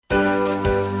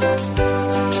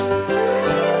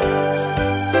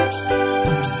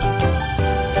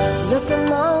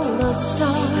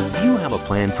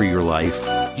plan for your life?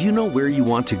 Do you know where you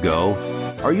want to go?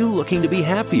 Are you looking to be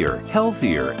happier,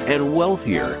 healthier, and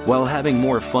wealthier while having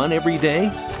more fun every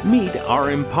day? Meet our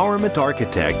empowerment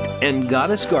architect and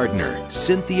goddess gardener,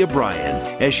 Cynthia Bryan,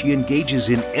 as she engages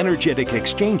in energetic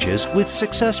exchanges with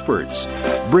successperts,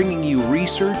 bringing you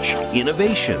research,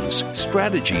 innovations,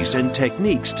 strategies, and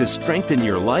techniques to strengthen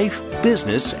your life,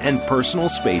 business, and personal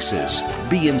spaces.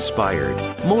 Be inspired,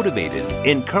 motivated,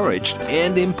 encouraged,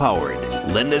 and empowered.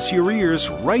 Lend us your ears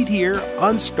right here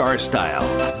on Star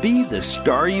Style. Be the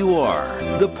star you are.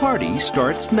 The party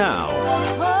starts now.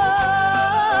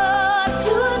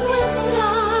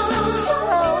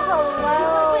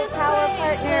 Hello, Power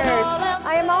Partners.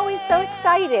 I am always so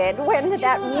excited when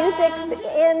that music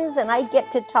ends and I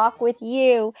get to talk with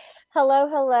you.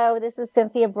 Hello. This is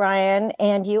Cynthia Bryan,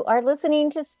 and you are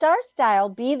listening to Star Style.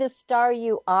 Be the star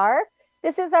you are.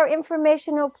 This is our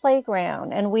informational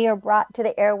playground, and we are brought to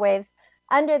the airwaves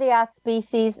under the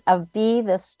auspices of Be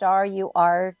the Star You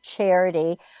Are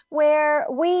charity, where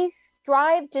we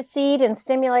strive to seed and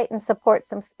stimulate and support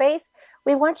some space.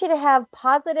 We want you to have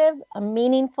positive,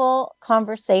 meaningful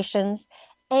conversations.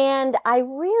 And I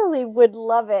really would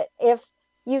love it if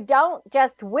you don't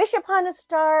just wish upon a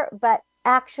star, but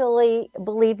actually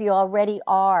believe you already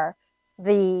are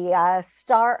the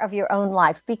star of your own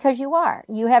life, because you are.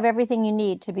 You have everything you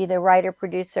need to be the writer,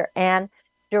 producer, and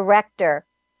director.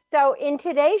 So in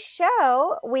today's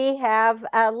show, we have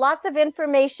lots of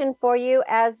information for you,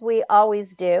 as we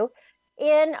always do.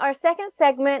 In our second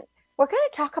segment, we're going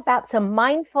to talk about some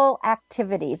mindful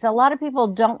activities. A lot of people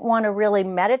don't want to really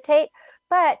meditate,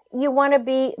 but you want to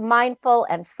be mindful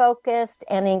and focused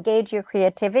and engage your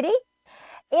creativity.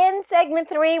 In segment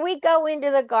 3, we go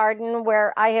into the garden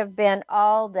where I have been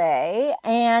all day.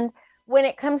 And when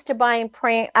it comes to buying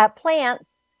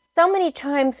plants, so many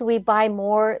times we buy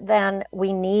more than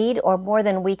we need or more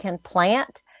than we can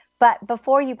plant. But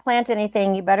before you plant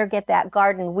anything, you better get that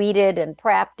garden weeded and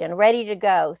prepped and ready to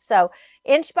go. So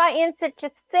inch by inch, it's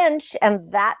a cinch,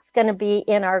 and that's going to be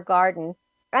in our garden.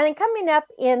 And then coming up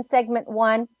in segment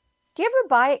 1, do you ever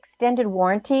buy extended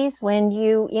warranties when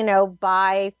you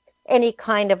buy any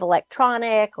kind of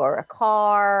electronic or a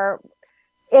car?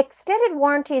 Extended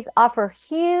warranties offer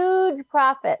huge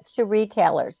profits to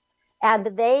retailers,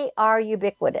 and they are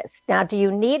ubiquitous. Now, do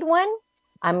you need one?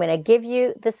 I'm going to give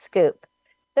you the scoop.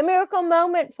 The miracle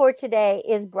moment for today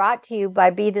is brought to you by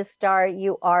Be the Star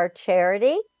You Are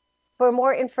charity. For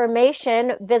more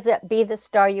information, visit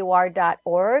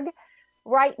BeTheStarYouAre.org.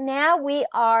 Right now, we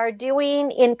are doing,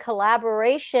 in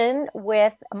collaboration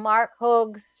with Mark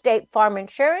Hoag's State Farm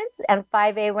Insurance and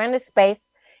 5A Rent-A-Space,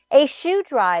 a shoe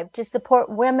drive to support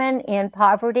women in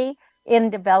poverty in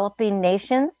developing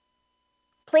nations.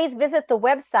 Please visit the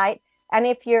website, and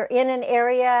if you're in an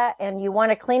area and you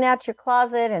want to clean out your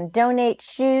closet and donate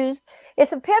shoes,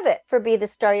 it's a pivot for Be the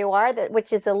Star You Are,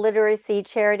 which is a literacy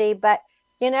charity. But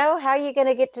how are you going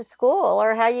to get to school,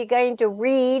 or how are you going to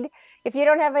read if you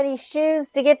don't have any shoes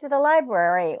to get to the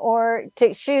library or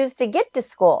shoes to get to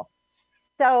school?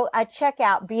 So check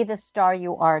out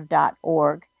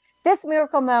BeTheStarYouAre.org. This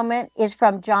miracle moment is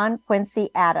from John Quincy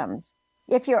Adams.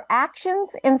 If your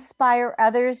actions inspire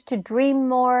others to dream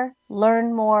more,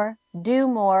 learn more, do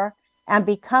more, and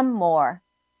become more,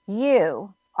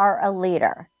 you are a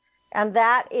leader. And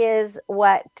that is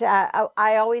what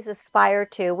I always aspire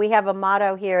to. We have a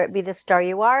motto here at Be the Star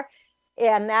You Are,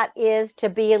 and that is, to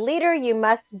be a leader, you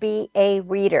must be a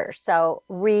reader. So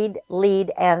read,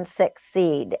 lead, and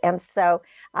succeed. And so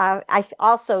I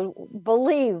also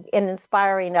believe in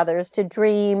inspiring others to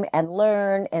dream and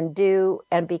learn and do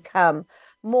and become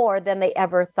more than they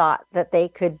ever thought that they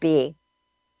could be.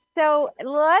 So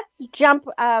let's jump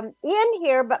in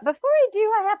here. But before I do,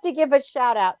 I have to give a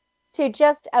shout out to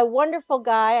just a wonderful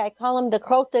guy. I call him the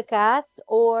Crotte de Casse,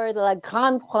 or the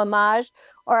Grand Fromage,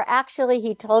 or actually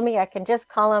he told me I can just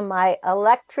call him my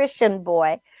electrician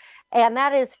boy. And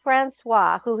that is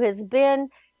Francois, who has been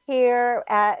here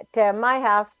at my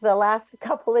house the last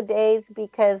couple of days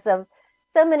because of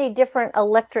so many different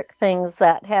electric things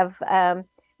that have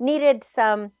needed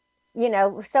some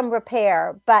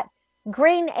repair. But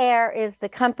Green Air is the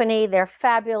company. They're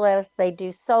fabulous. They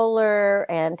do solar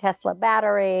and Tesla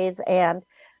batteries, and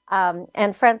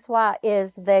Francois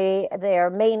is their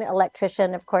main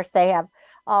electrician. Of course, they have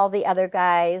all the other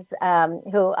guys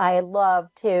who I love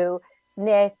too,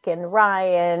 Nick and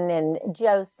Ryan and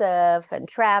Joseph and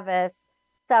Travis.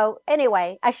 So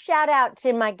anyway, a shout out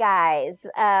to my guys.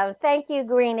 Thank you,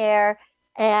 Green Air,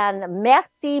 and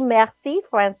merci,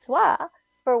 Francois,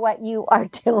 for what you are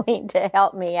doing to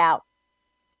help me out.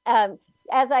 As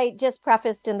I just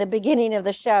prefaced in the beginning of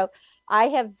the show, I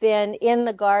have been in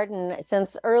the garden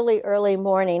since early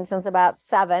morning, since about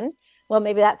 7. Well,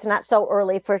 maybe that's not so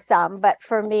early for some, but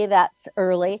for me, that's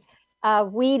early.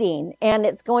 Weeding, and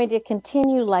it's going to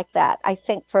continue like that, I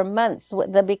think, for months.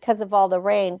 Because of all the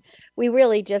rain, we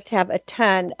really just have a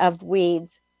ton of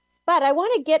weeds. But I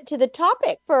want to get to the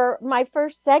topic for my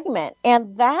first segment,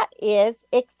 and that is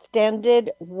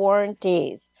extended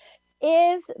warranties.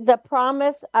 Is the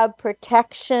promise of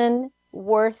protection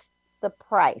worth the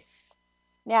price?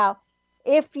 Now,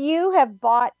 if you have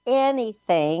bought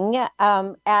anything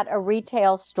at a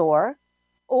retail store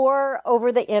or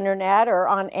over the internet or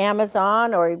on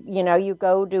Amazon, or you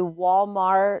go to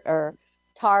Walmart or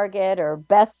Target or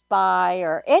Best Buy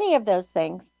or any of those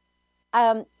things,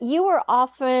 you are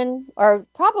often or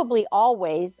probably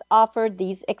always offered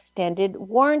these extended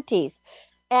warranties.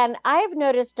 And I've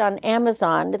noticed on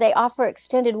Amazon, they offer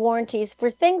extended warranties for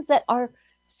things that are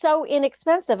so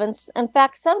inexpensive. And in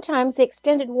fact, sometimes the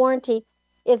extended warranty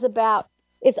is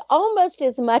almost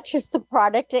as much as the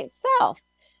product itself.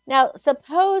 Now,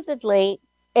 supposedly,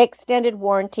 extended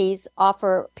warranties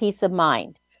offer peace of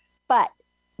mind, but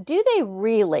do they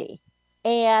really?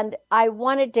 And I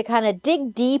wanted to kind of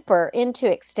dig deeper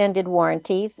into extended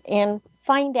warranties and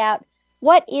find out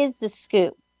what is the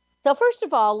scoop. So first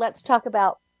of all, let's talk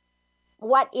about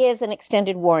what is an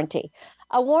extended warranty.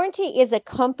 A warranty is a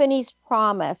company's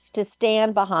promise to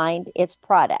stand behind its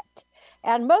product.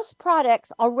 And most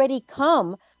products already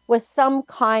come with some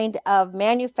kind of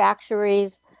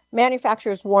manufacturer's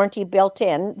warranty built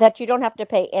in that you don't have to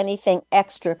pay anything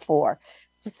extra for.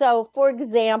 So, for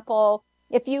example,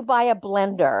 if you buy a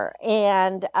blender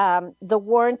and the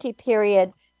warranty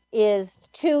period is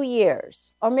 2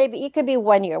 years, or maybe it could be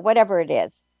 1 year, whatever it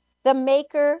is, the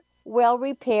maker will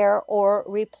repair or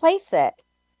replace it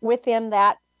within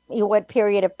that what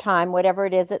period of time, whatever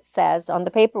it is it says on the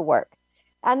paperwork.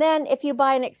 And then if you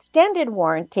buy an extended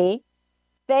warranty,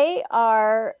 they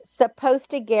are supposed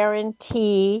to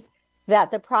guarantee that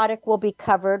the product will be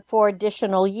covered for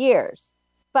additional years.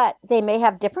 But they may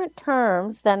have different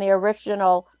terms than the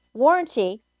original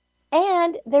warranty,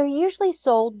 and they're usually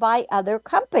sold by other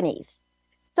companies.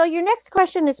 So your next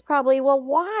question is probably, well,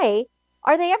 why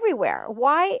are they everywhere?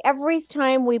 Why every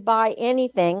time we buy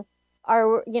anything,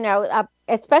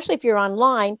 especially if you're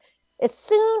online, as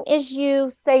soon as you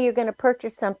say you're going to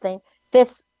purchase something,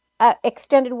 this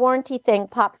extended warranty thing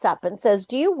pops up and says,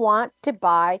 do you want to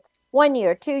buy 1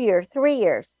 year, 2 years, 3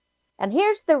 years? And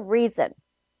here's the reason.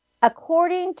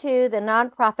 According to the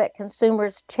nonprofit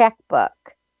Consumer's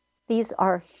Checkbook, these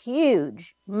are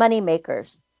huge money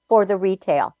makers for the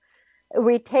retailer,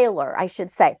 I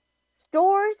should say.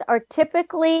 Stores are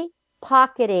typically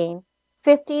pocketing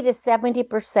 50 to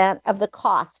 70% of the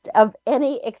cost of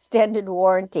any extended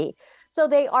warranty. So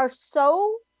they are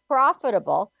so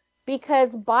profitable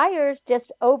because buyers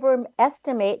just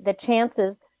overestimate the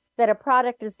chances that a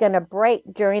product is going to break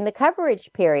during the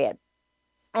coverage period.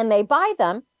 And they buy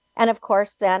them. And of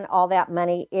course, then all that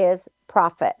money is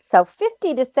profit. So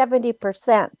 50 to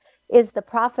 70% is the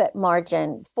profit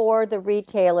margin for the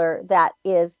retailer that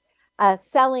is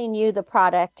selling you the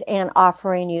product and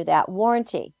offering you that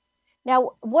warranty.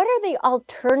 Now, what are the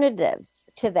alternatives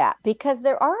to that? Because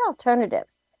there are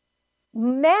alternatives.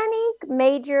 Many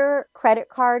major credit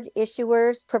card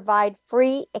issuers provide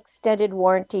free extended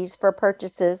warranties for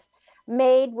purchases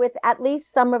made with at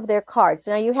least some of their cards.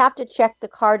 Now, you have to check the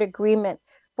card agreement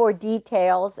for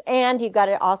details, and you got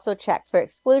to also check for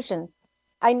exclusions.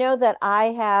 I know that I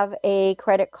have a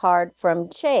credit card from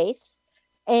Chase,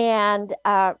 and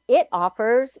it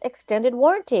offers extended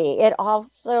warranty. It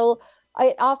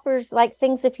offers like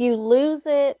things if you lose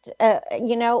it,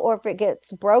 or if it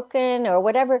gets broken or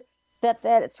whatever, that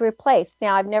it's replaced.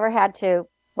 Now, I've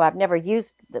never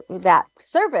used that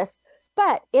service,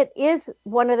 but it is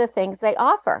one of the things they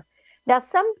offer. Now,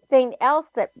 something else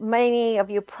that many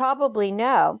of you probably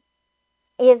know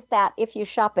is that if you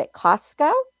shop at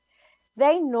Costco,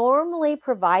 they normally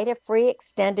provide a free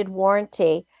extended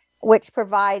warranty, which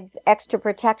provides extra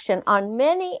protection on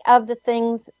many of the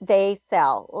things they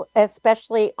sell,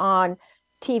 especially on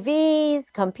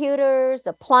TVs, computers,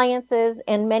 appliances,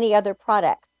 and many other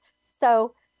products.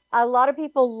 So a lot of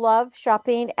people love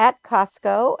shopping at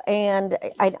Costco, and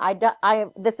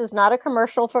this is not a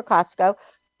commercial for Costco,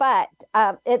 but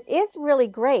it is really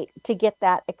great to get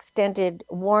that extended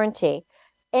warranty.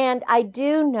 And I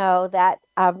do know that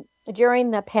during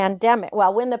the pandemic,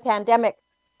 when the pandemic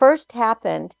first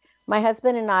happened, my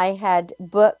husband and I had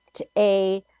booked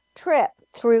a trip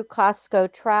through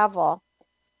Costco Travel.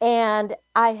 And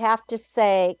I have to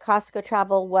say, Costco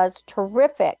Travel was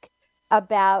terrific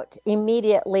about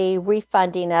immediately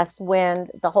refunding us when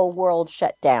the whole world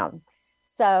shut down.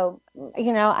 So,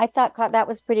 I thought that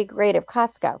was pretty great of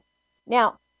Costco.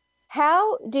 Now,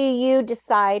 how do you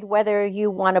decide whether you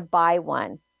want to buy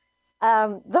one?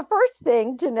 The first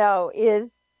thing to know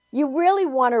is you really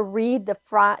want to read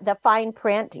the fine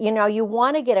print. You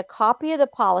want to get a copy of the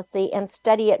policy and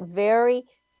study it very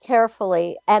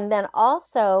carefully, and then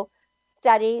also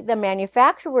study the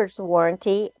manufacturer's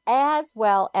warranty as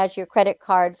well as your credit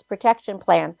card's protection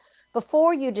plan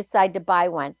before you decide to buy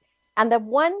one. And the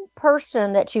one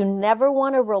person that you never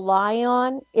want to rely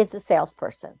on is the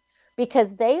salesperson,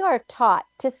 because they are taught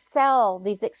to sell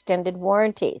these extended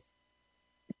warranties.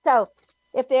 So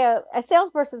if a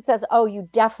salesperson says, oh, you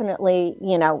definitely,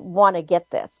 want to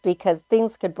get this because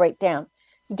things could break down,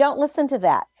 you don't listen to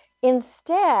that.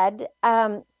 Instead,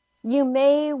 you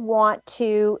may want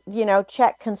to,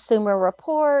 check consumer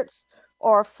reports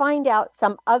or find out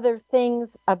some other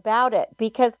things about it,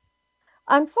 because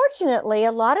unfortunately,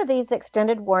 a lot of these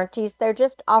extended warranties, they're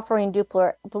just offering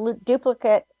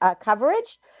duplicate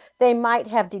coverage. They might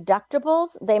have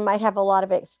deductibles. They might have a lot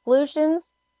of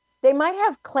exclusions. They might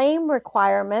have claim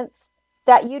requirements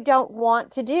that you don't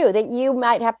want to do, that you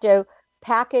might have to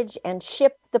package and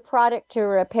ship the product to a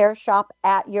repair shop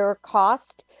at your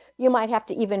cost. You might have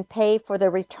to even pay for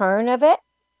the return of it.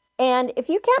 And if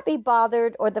you can't be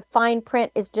bothered, or the fine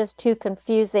print is just too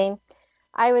confusing,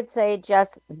 I would say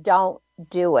just don't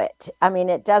do it. I mean,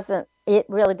 it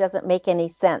really doesn't make any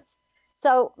sense.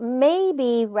 So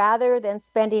maybe rather than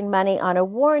spending money on a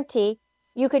warranty,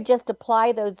 you could just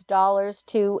apply those dollars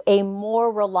to a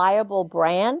more reliable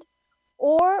brand,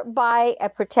 or buy a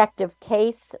protective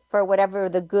case for whatever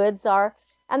the goods are,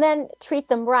 and then treat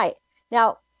them right.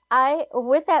 Now,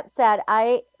 with that said,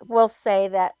 I will say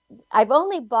that I've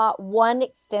only bought one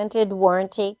extended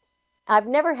warranty. I've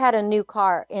never had a new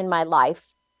car in my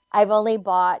life. I've only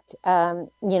bought,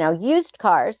 used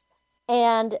cars.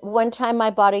 And one time I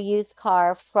bought a used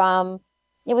car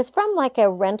it was from like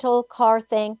a rental car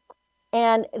thing.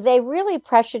 And they really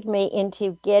pressured me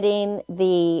into getting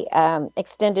the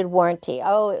extended warranty.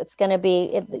 Oh,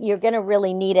 you're going to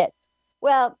really need it.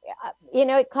 Well,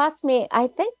 it cost me, I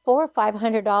think, $400 or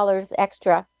 $500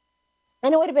 extra.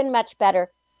 And it would have been much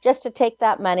better just to take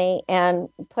that money and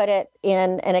put it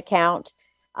in an account,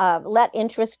 let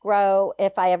interest grow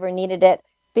if I ever needed it,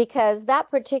 because that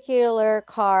particular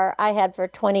car I had for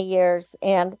 20 years,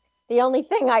 and the only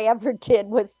thing I ever did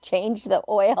was change the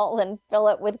oil and fill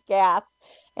it with gas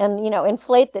and,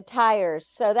 inflate the tires.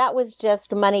 So that was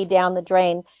just money down the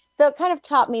drain. So it kind of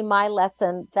taught me my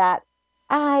lesson that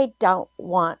I don't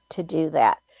want to do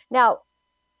that. Now,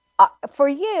 for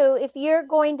you, if you're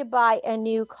going to buy a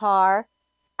new car,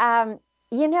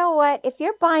 you know what? If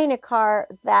you're buying a car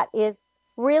that is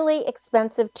really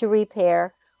expensive to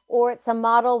repair, or it's a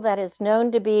model that is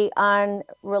known to be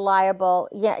unreliable,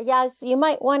 yes, you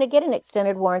might want to get an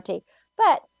extended warranty.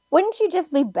 But wouldn't you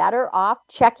just be better off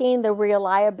checking the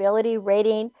reliability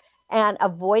rating and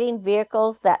avoiding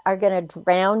vehicles that are going to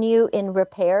drown you in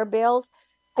repair bills?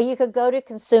 You could go to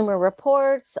Consumer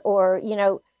Reports, or,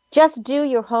 just do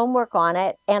your homework on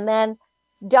it, and then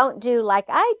don't do like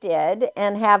I did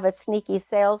and have a sneaky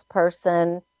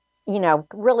salesperson,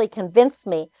 really convince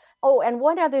me. Oh, and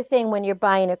one other thing, when you're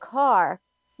buying a car,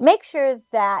 make sure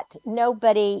that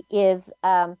nobody is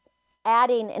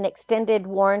adding an extended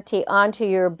warranty onto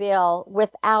your bill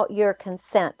without your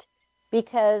consent,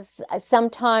 because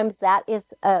sometimes that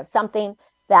is something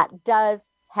that does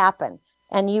happen,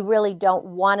 and you really don't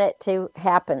want it to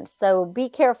happen. So be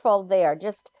careful there.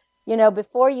 Just,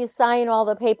 before you sign all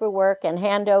the paperwork and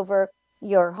hand over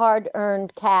your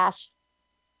hard-earned cash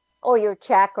or your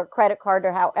check or credit card,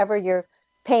 or however you're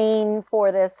paying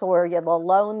for this, or the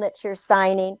loan that you're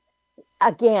signing,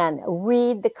 again,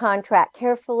 read the contract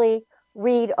carefully,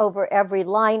 read over every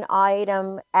line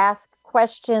item, ask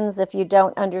questions if you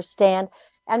don't understand,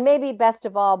 and maybe best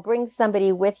of all, bring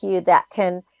somebody with you that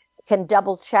can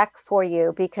double check for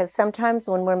you, because sometimes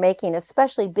when we're making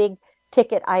especially big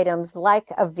ticket items like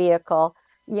a vehicle,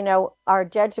 our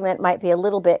judgment might be a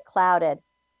little bit clouded.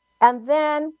 And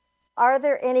then, are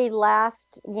there any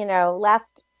last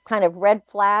kind of red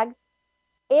flags?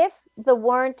 If the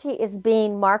warranty is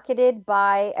being marketed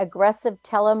by aggressive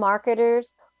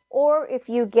telemarketers, or if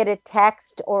you get a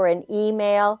text or an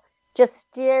email, just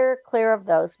steer clear of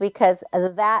those, because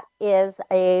that is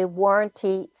a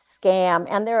warranty scam.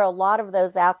 And there are a lot of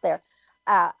those out there.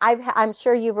 I'm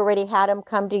sure you've already had them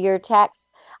come to your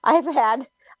texts. I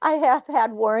have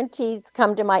had warranties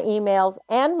come to my emails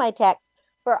and my texts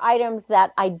for items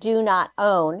that I do not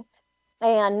own.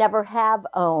 and never have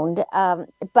owned.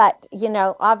 But,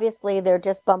 obviously they're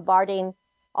just bombarding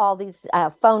all these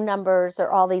phone numbers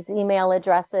or all these email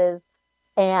addresses.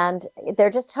 And they're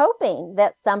just hoping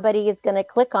that somebody is going to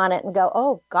click on it and go,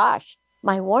 oh, gosh,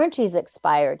 my warranty's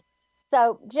expired.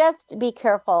 So just be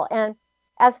careful. And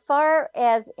as far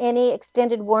as any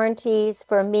extended warranties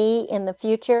for me in the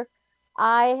future,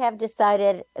 I have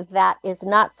decided that is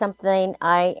not something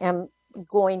I am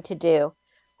going to do.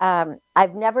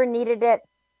 I've never needed it.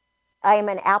 I am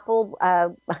an Apple,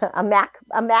 a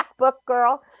MacBook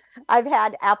girl. I've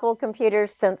had Apple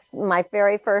computers since my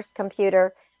very first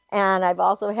computer, and I've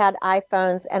also had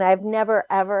iPhones, and I've never,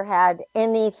 ever had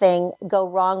anything go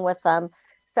wrong with them.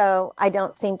 So I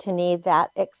don't seem to need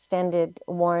that extended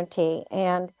warranty.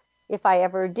 And if I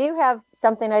ever do have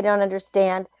something I don't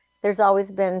understand, there's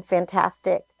always been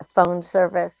fantastic phone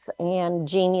service and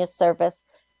genius service.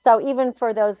 So even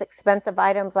for those expensive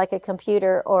items like a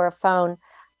computer or a phone,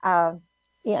 I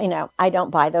don't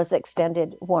buy those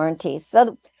extended warranties.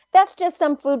 So that's just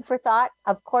some food for thought.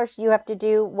 Of course, you have to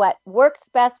do what works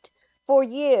best for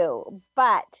you.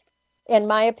 But in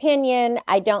my opinion,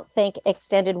 I don't think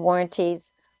extended warranties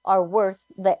are worth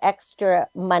the extra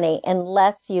money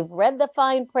unless you've read the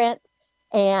fine print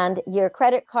and your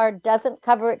credit card doesn't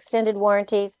cover extended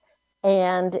warranties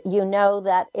and you know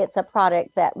that it's a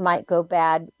product that might go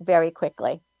bad very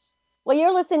quickly. Well,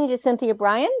 you're listening to Cynthia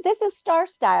Bryan. This is Star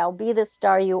Style, Be the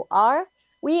Star You Are.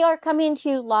 We are coming to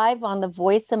you live on the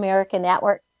Voice America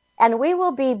Network, and we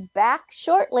will be back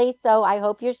shortly, so I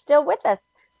hope you're still with us.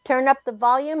 Turn up the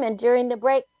volume, and during the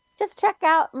break, just check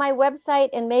out my website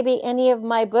and maybe any of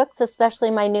my books,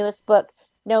 especially my newest book,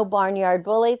 No Barnyard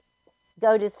Bullies.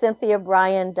 Go to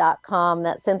CynthiaBryan.com.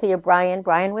 That's Cynthia Bryan,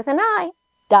 Bryan with an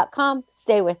I.com.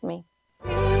 Stay with me. Be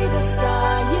the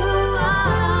star you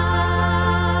are.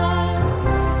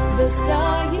 The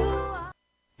star you are.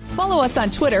 Follow us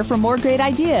on Twitter for more great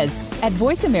ideas at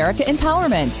Voice America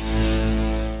Empowerment.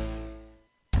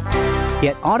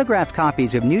 Get autographed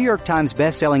copies of New York Times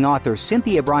bestselling author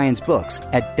Cynthia Bryan's books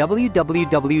at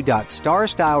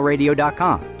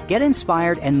www.starstyleradio.com. Get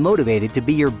inspired and motivated to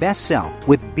be your best self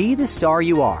with Be the Star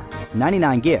You Are,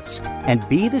 99 gifts, and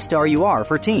Be the Star You Are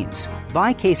for teens.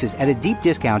 Buy cases at a deep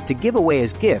discount to give away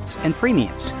as gifts and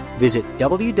premiums. Visit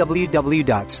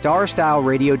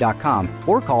www.starstyleradio.com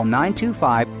or call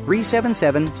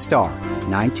 925-377-STAR.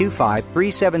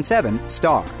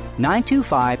 925-377-STAR.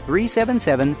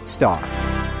 925-377-STAR.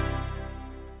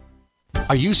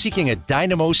 Are you seeking a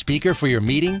dynamo speaker for your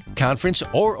meeting, conference,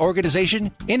 or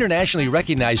organization? Internationally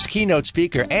recognized keynote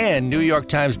speaker and New York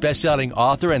Times bestselling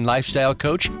author and lifestyle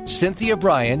coach Cynthia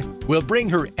Bryan will bring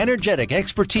her energetic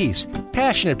expertise,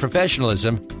 passionate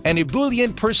professionalism, and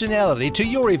ebullient personality to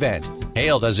your event.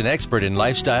 Hailed as an expert in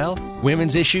lifestyle,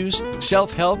 women's issues,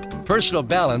 self-help, personal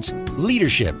balance,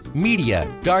 leadership, media,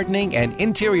 gardening, and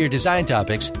interior design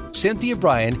topics, Cynthia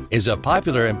Bryan is a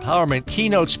popular empowerment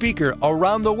keynote speaker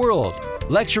around the world,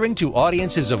 lecturing to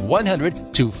audiences of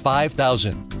 100 to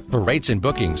 5,000. For rates and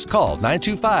bookings, call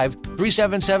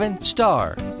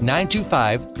 925-377-STAR,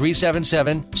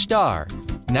 925-377-STAR,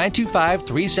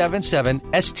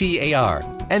 925-377-STAR,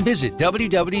 and visit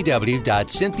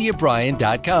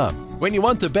www.cynthiabryan.com. When you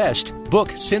want the best, book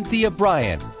Cynthia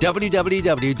Bryan,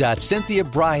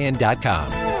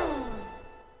 www.cynthiabryan.com.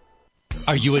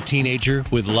 Are you a teenager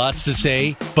with lots to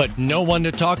say, but no one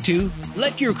to talk to?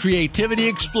 Let your creativity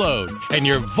explode and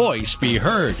your voice be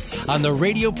heard on the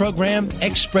radio program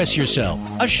Express Yourself,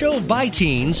 a show by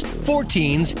teens, for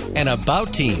teens, and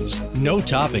about teens. No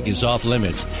topic is off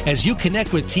limits as you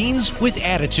connect with teens with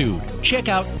attitude. Check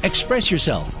out Express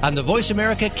Yourself on the Voice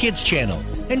America Kids channel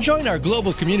and join our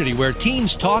global community where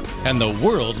teens talk and the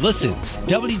world listens.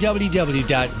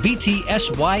 www.btsya.com.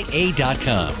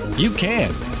 You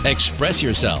can express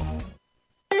yourself.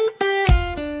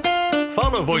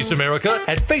 Follow Voice America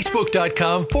at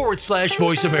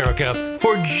Facebook.com/Voice America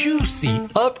for juicy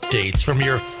updates from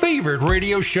your favorite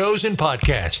radio shows and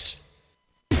podcasts.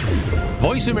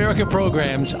 Voice America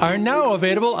programs are now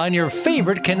available on your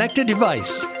favorite connected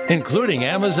device, including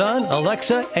Amazon,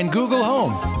 Alexa, and Google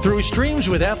Home. Through streams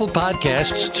with Apple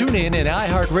Podcasts, TuneIn, and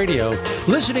iHeartRadio,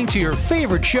 listening to your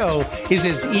favorite show is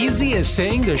as easy as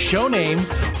saying the show name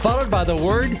followed by the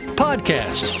word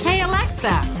podcast. Hey,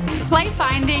 Alexa, play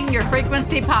Finding Your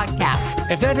Frequency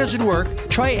podcast. If that doesn't work,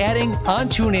 try adding on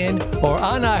TuneIn or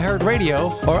on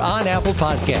iHeartRadio or on Apple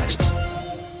Podcasts.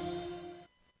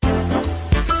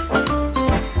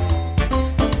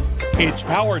 It's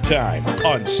power time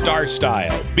on Star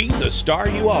Style. Be the star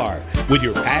you are with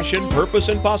your passion, purpose,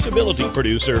 and possibility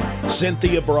producer,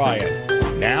 Cynthia Bryan.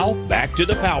 Now, back to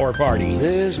the Power Party.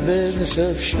 This business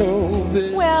of show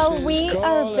business. Well, we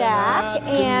are back,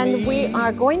 and we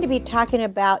are going to be talking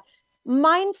about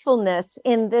mindfulness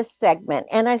in this segment.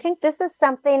 And I think this is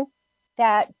something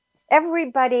that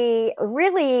everybody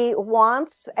really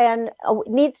wants and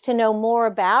needs to know more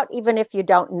about, even if you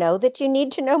don't know that you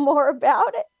need to know more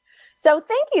about it. So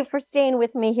thank you for staying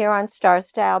with me here on Star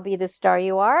Style, Be the Star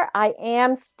You Are. I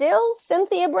am still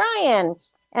Cynthia Bryan,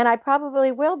 and I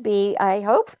probably will be, I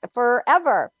hope,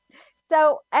 forever.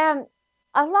 So a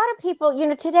lot of people,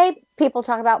 today people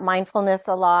talk about mindfulness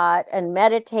a lot and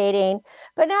meditating,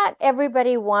 but not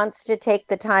everybody wants to take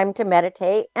the time to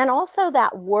meditate. And also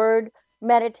that word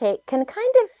meditate can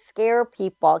kind of scare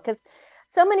people because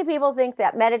so many people think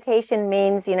that meditation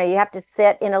means, you have to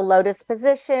sit in a lotus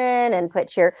position and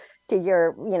put your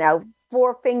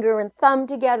forefinger and thumb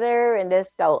together and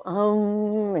just go,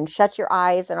 and shut your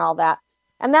eyes and all that.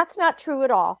 And that's not true at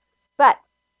all. But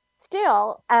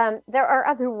still, there are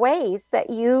other ways that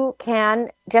you can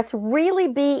just really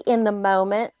be in the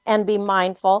moment and be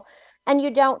mindful, and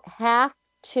you don't have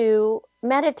to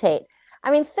meditate. I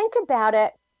mean, think about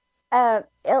it.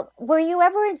 Were you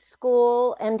ever in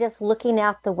school and just looking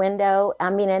out the window? I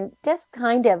mean, and just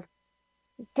kind of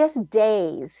just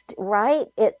dazed, right?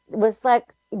 It was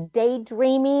like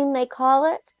daydreaming, they call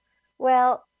it.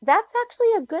 Well, that's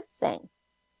actually a good thing.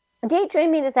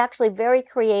 Daydreaming is actually very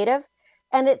creative,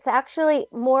 and it's actually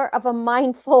more of a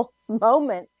mindful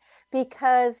moment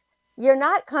because you're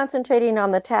not concentrating on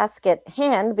the task at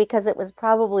hand because it was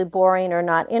probably boring or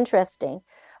not interesting,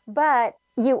 but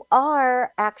you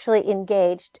are actually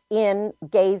engaged in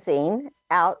gazing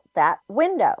out that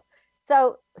window.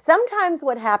 So sometimes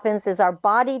what happens is our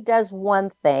body does one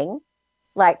thing,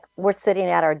 like we're sitting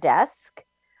at our desk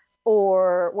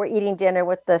or we're eating dinner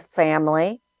with the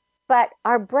family, but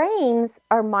our brains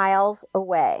are miles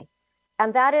away.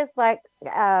 And that is like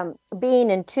being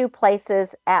in two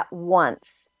places at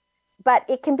once. But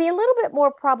it can be a little bit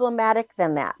more problematic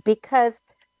than that because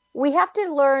we have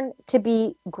to learn to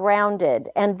be grounded,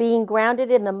 and being grounded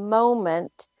in the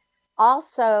moment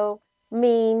also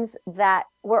means that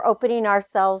we're opening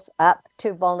ourselves up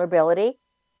to vulnerability.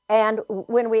 And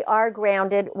when we are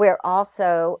grounded, we're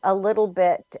also a little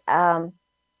bit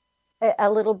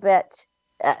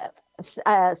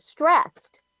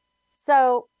stressed.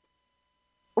 So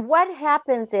what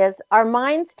happens is our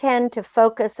minds tend to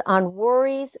focus on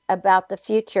worries about the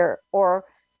future or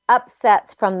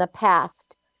upsets from the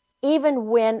past, even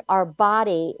when our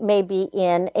body may be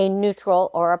in a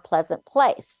neutral or a pleasant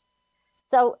place.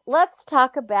 So let's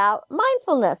talk about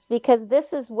mindfulness, because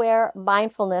this is where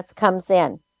mindfulness comes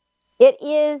in. It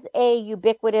is a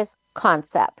ubiquitous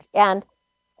concept, and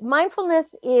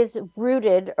mindfulness is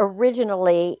rooted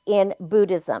originally in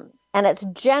Buddhism, and it's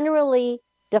generally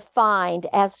defined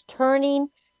as turning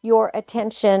your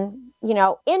attention,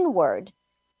 inward,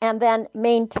 and then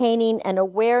maintaining an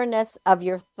awareness of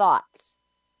your thoughts.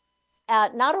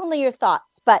 Not only your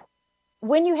thoughts, but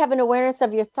when you have an awareness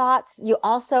of your thoughts, you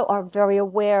also are very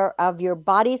aware of your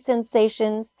body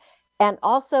sensations and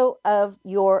also of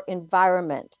your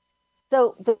environment.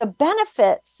 So the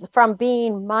benefits from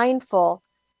being mindful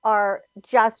are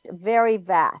just very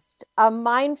vast. A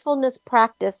mindfulness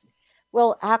practice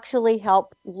will actually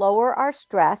help lower our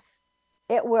stress.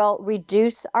 It will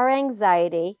reduce our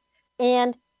anxiety.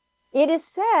 And it is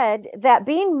said that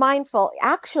being mindful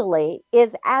actually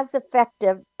is as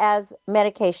effective as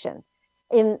medication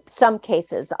in some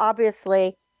cases.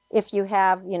 Obviously, if you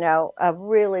have, a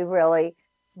really, really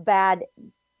bad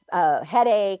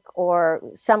headache or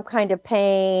some kind of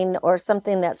pain or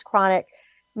something that's chronic,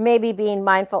 maybe being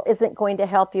mindful isn't going to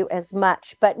help you as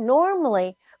much. But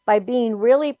normally, by being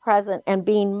really present and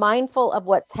being mindful of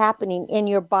what's happening in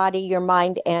your body, your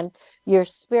mind, and your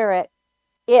spirit,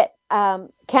 it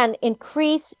can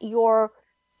increase your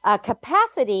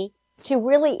capacity to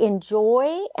really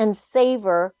enjoy and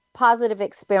savor positive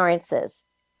experiences.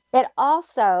 It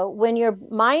also, when you're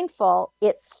mindful,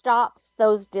 it stops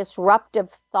those disruptive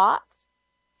thoughts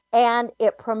and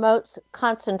it promotes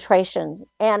concentration,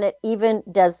 and it even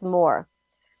does more.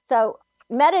 So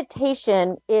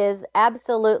meditation is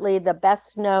absolutely the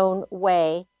best known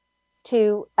way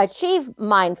to achieve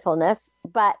mindfulness.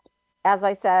 But as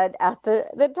I said at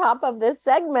the top of this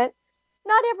segment,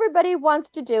 not everybody wants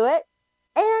to do it.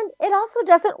 And it also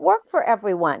doesn't work for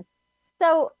everyone.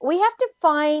 So we have to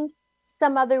find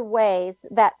some other ways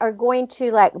that are going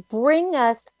to bring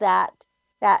us that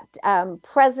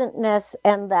presentness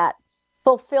and that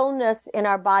fulfillment in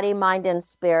our body, mind, and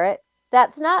spirit.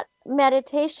 That's not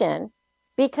meditation,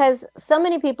 because so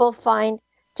many people find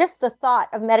just the thought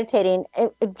of meditating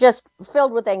it just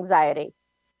filled with anxiety.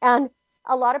 And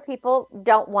a lot of people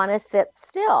don't want to sit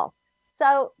still.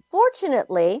 So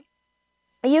fortunately,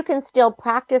 you can still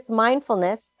practice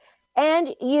mindfulness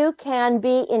and you can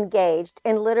be engaged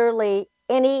in literally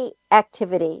any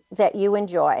activity that you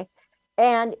enjoy.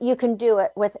 And you can do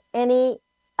it with any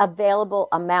available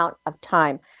amount of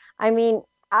time. I mean,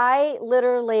 I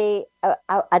literally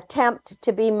attempt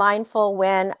to be mindful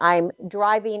when I'm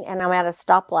driving and I'm at a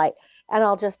stoplight, and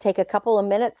I'll just take a couple of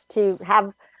minutes to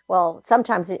have, well,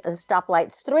 sometimes the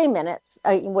stoplight's 3 minutes,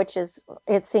 which is,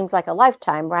 it seems like a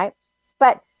lifetime, right?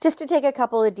 But just to take a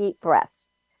couple of deep breaths.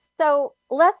 So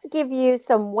let's give you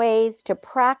some ways to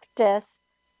practice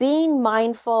being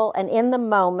mindful and in the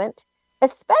moment,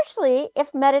 especially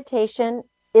if meditation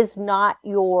is not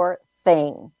your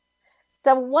thing.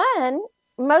 So one,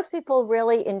 most people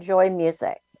really enjoy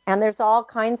music, and there's all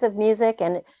kinds of music,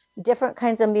 and different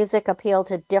kinds of music appeal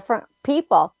to different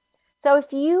people. So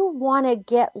if you want to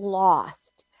get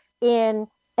lost in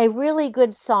a really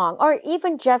good song, or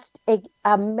even just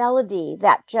a melody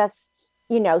that just,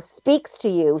 speaks to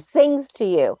you, sings to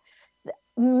you,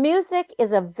 music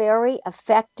is a very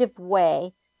effective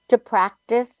way to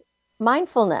practice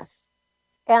mindfulness.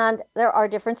 And there are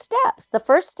different steps. The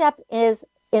first step is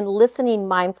in listening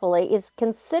mindfully is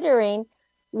considering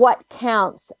what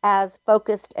counts as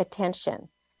focused attention.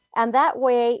 And that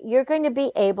way you're going to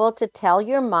be able to tell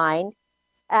your mind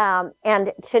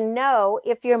and to know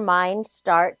if your mind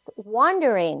starts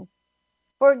wandering.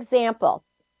 For example,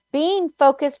 being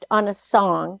focused on a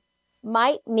song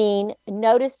might mean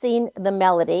noticing the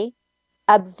melody,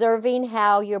 observing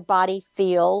how your body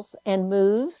feels and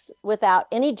moves without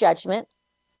any judgment,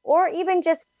 or even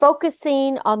just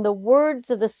focusing on the words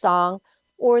of the song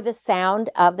or the sound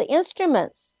of the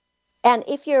instruments. And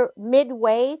if you're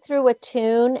midway through a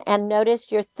tune and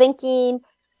notice you're thinking,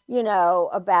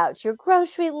 about your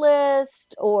grocery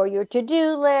list or your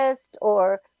to-do list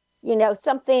or,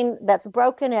 something that's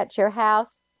broken at your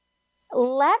house,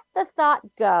 let the thought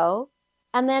go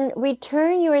and then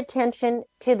return your attention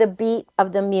to the beat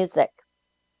of the music.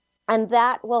 And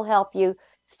that will help you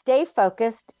stay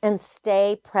focused and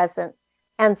stay present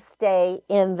and stay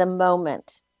in the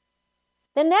moment.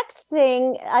 The next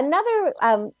thing,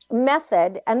 another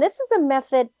method, and this is a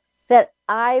method that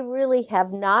I really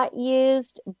have not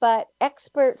used, but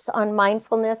experts on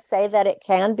mindfulness say that it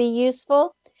can be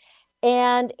useful.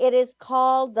 And it is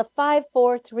called the 5,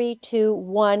 4, 3, 2,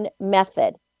 1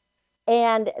 method.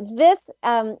 And this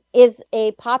is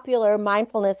a popular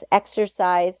mindfulness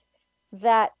exercise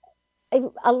that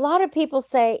a lot of people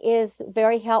say is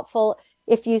very helpful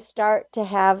if you start to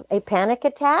have a panic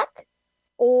attack,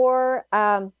 or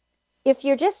if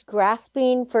you're just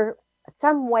grasping for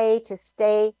some way to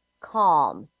stay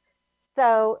calm.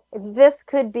 So this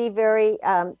could be very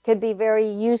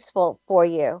useful for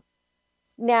you.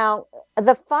 Now,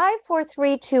 the 5, 4,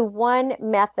 3, 2, 1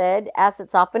 method, as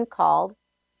it's often called,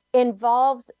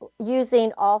 involves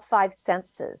using all 5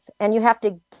 senses, and you have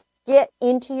to get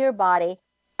into your body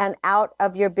and out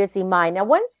of your busy mind.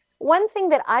 Now, one thing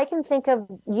that I can think of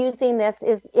using this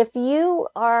is if you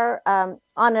are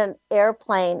on an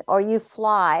airplane or you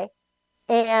fly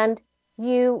and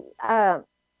you're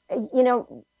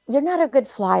not a good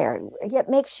flyer. It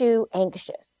makes you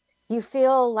anxious. You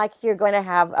feel like you're going to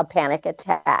have a panic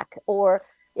attack, or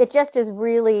it just is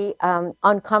really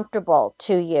uncomfortable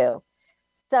to you.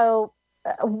 So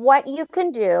what you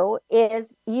can do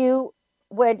is you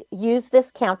would use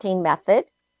this counting method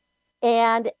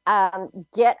and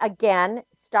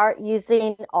start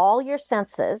using all your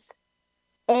senses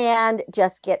and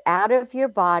just get out of your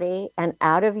body and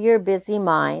out of your busy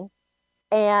mind.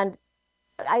 And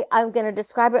I'm going to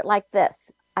describe it like this.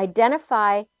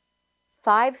 Identify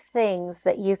 5 things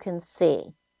that you can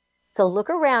see. So look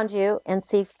around you and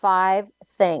see 5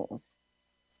 things.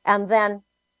 And then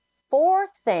 4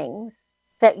 things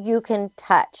that you can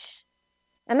touch.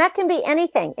 And that can be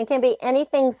anything. It can be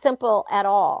anything simple at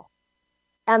all.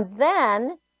 And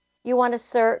then you want to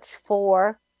search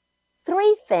for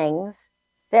 3 things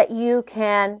that you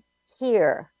can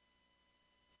hear.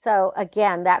 So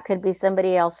again, that could be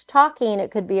somebody else talking.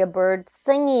 It could be a bird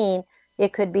singing.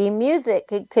 It could be music.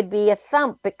 It could be a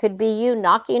thump. It could be you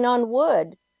knocking on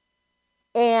wood.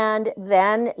 And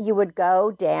then you would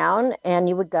go down and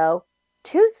you would go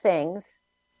 2 things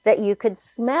that you could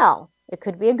smell. It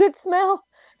could be a good smell.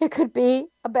 It could be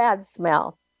a bad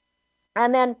smell.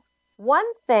 And then 1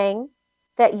 thing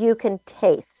that you can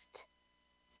taste.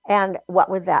 And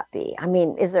what would that be? I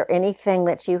mean, is there anything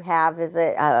that you have? Is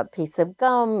it a piece of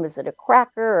gum? Is it a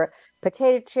cracker or a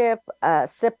potato chip, a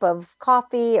sip of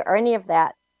coffee, or any of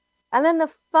that? And then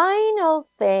the final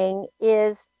thing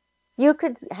is you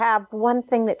could have one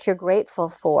thing that you're grateful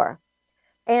for.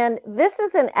 And this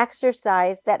is an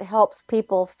exercise that helps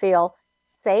people feel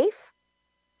safe,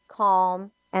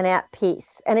 calm, and at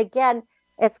peace. And again,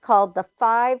 it's called the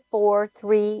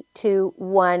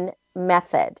 5-4-3-2-1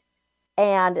 method.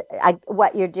 And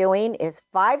what you're doing is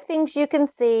 5 things you can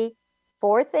see,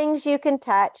 4 things you can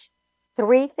touch,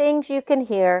 3 things you can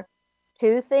hear,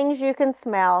 2 things you can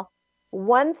smell,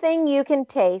 1 thing you can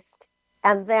taste,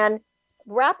 and then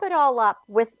wrap it all up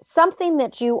with something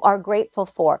that you are grateful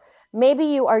for. Maybe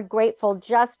you are grateful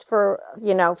just for,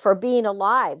 for being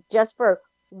alive, just for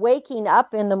waking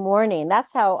up in the morning.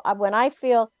 That's how, when I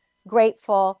feel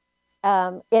grateful,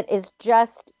 it is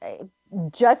just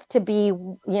to be,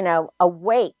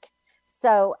 awake.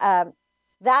 So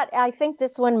that, I think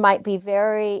this one might be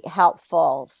very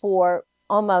helpful for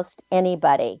almost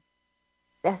anybody.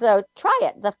 So try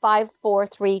it, the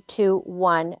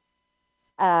 5-4-3-2-1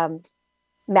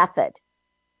 method.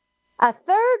 A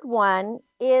third one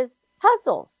is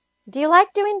puzzles. Do you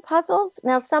like doing puzzles?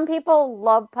 Now, some people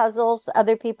love puzzles.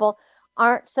 Other people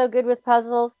aren't so good with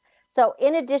puzzles. So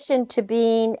in addition to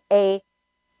being a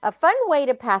fun way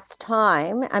to pass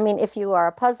time, I mean, if you are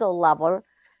a puzzle lover,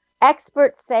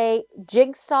 experts say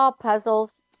jigsaw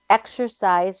puzzles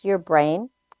exercise your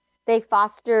brain. They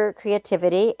foster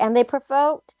creativity, and they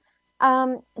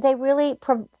really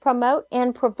promote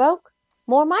and provoke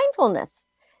more mindfulness.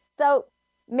 So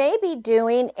maybe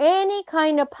doing any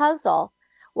kind of puzzle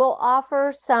will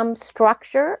offer some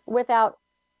structure without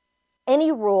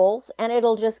any rules, and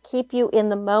it'll just keep you in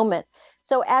the moment.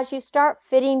 So as you start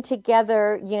fitting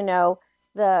together,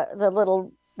 the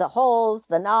holes,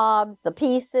 the knobs, the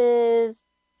pieces,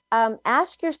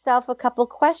 ask yourself a couple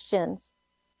questions.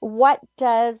 What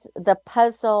does the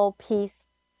puzzle piece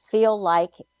feel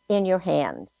like in your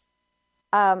hands?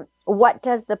 What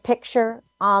does the picture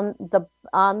on the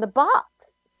box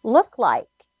look like?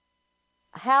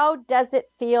 How does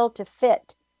it feel to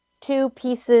fit 2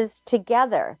 pieces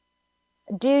together?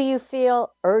 Do you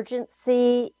feel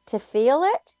urgency to feel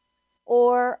it?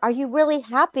 Or are you really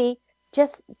happy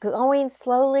just going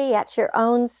slowly at your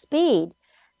own speed?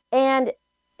 And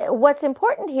what's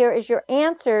important here is your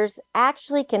answers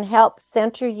actually can help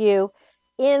center you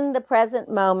in the present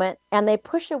moment, and they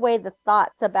push away the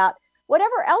thoughts about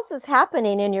whatever else is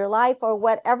happening in your life or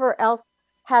whatever else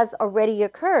has already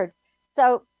occurred.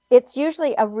 So it's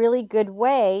usually a really good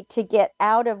way to get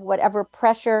out of whatever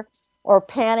pressure or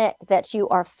panic that you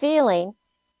are feeling,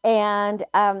 and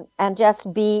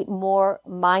just be more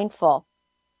mindful.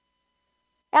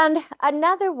 And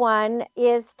another one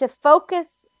is to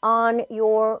focus on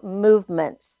your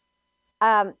movements.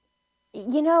 Do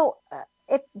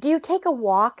you take a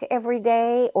walk every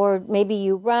day, or maybe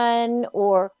you run,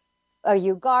 or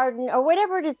you garden, or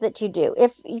whatever it is that you do?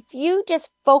 If you just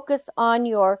focus on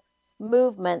your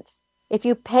movements, if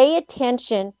you pay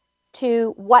attention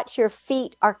to what your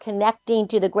feet are connecting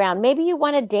to the ground, maybe you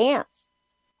want to dance,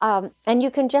 and you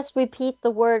can just repeat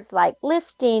the words like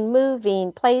lifting,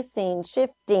 moving, placing,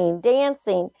 shifting,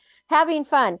 dancing, having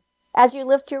fun. As you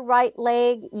lift your right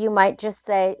leg, you might just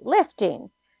say lifting.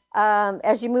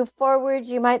 As you move forward,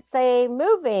 you might say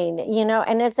moving,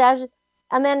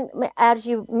 and then as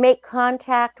you make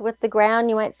contact with the ground,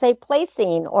 you might say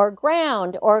placing or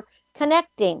ground or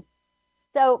connecting.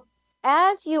 So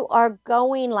as you are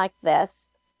going like this,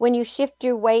 when you shift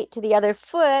your weight to the other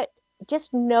foot,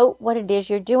 just note what it is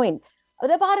you're doing.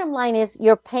 The bottom line is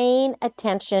you're paying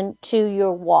attention to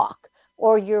your walk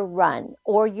or your run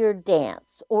or your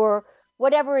dance or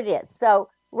whatever it is. So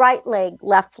right leg,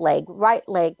 left leg, right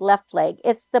leg, left leg.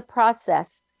 It's the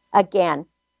process again.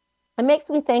 It makes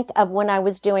me think of when I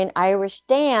was doing Irish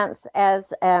dance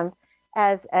as a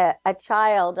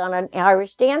child on an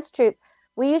Irish dance troupe.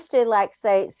 We used to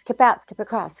say, skip out, skip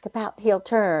across, skip out, heel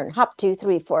turn, hop 2,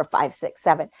 3, 4, 5, 6,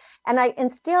 7.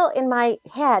 And still in my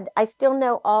head, I still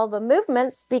know all the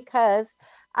movements because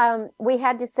we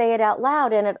had to say it out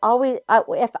loud. And it always,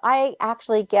 if I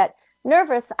actually get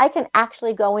nervous, I can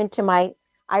actually go into my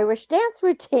Irish dance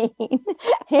routine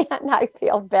and I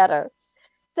feel better.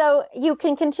 So you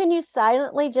can continue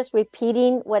silently just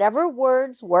repeating whatever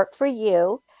words work for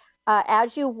you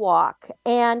as you walk.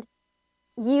 And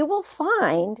you will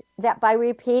find that by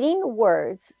repeating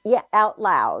words out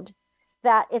loud,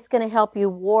 that it's going to help you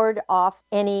ward off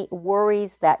any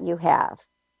worries that you have.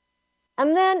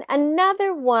 And then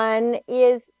another one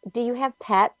is, do you have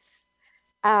pets?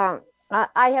 I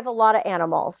have a lot of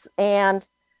animals, and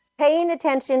paying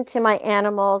attention to my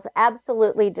animals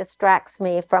absolutely distracts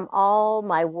me from all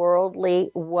my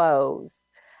worldly woes.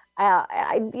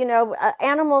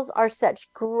 Animals are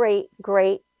such great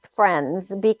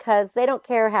friends because they don't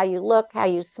care how you look, how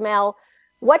you smell,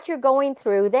 what you're going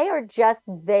through. They are just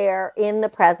there in the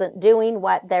present doing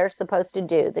what they're supposed to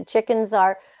do. The chickens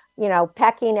are,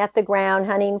 pecking at the ground,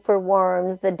 hunting for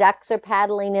worms. The ducks are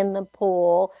paddling in the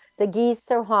pool. The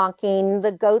geese are honking.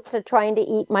 The goats are trying to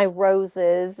eat my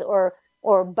roses or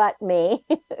butt me.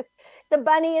 The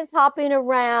bunny is hopping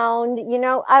around.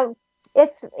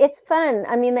 It's fun.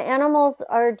 I mean, the animals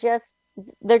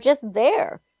they're just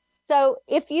there. So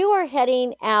if you are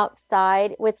heading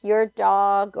outside with your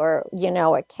dog or,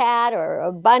 a cat or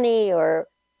a bunny or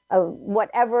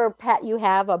whatever pet you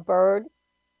have, a bird,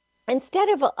 instead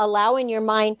of allowing your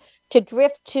mind to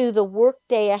drift to the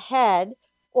workday ahead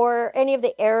or any of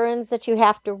the errands that you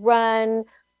have to run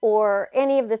or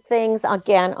any of the things,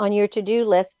 again, on your to-do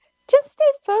list, just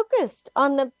stay focused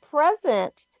on the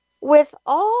present with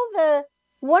all the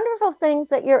wonderful things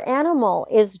that your animal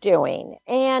is doing,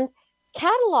 and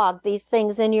catalog these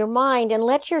things in your mind and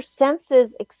let your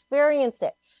senses experience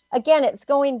it. Again, it's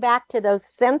going back to those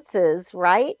senses,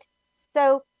 right?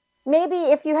 So maybe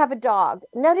if you have a dog,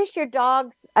 notice your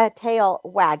dog's tail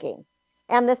wagging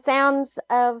and the sounds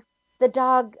of the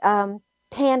dog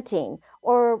panting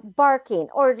or barking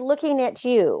or looking at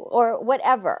you or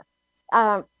whatever.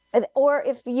 Or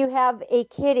if you have a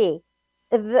kitty,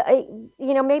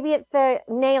 maybe it's the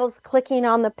nails clicking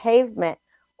on the pavement,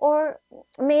 or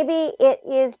maybe it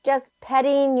is just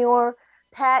petting your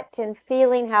pet and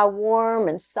feeling how warm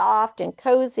and soft and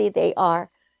cozy they are.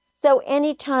 So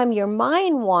anytime your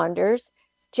mind wanders,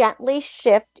 gently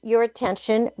shift your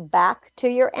attention back to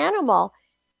your animal.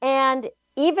 And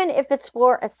even if it's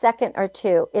for a second or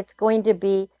two, it's going to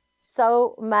be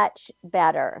so much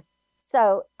better.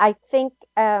 So I think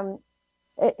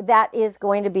that is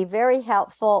going to be very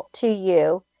helpful to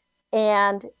you.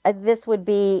 And this would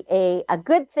be a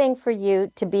good thing for you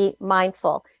to be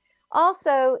mindful.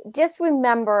 Also, just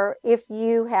remember, if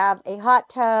you have a hot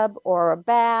tub or a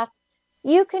bath,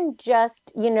 you can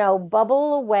just,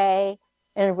 bubble away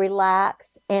and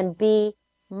relax and be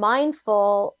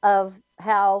mindful of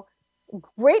how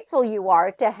grateful you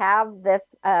are to have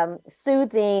this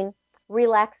soothing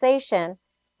relaxation.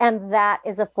 And that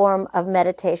is a form of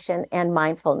meditation and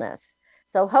mindfulness.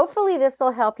 So hopefully this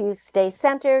will help you stay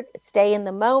centered, stay in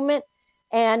the moment,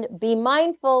 and be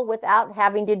mindful without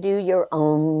having to do your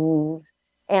owns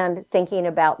and thinking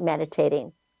about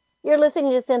meditating. You're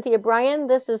listening to Cynthia Bryan.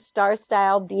 This is Star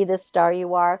Style, Be the Star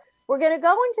You Are. We're going to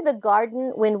go into the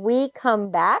garden when we come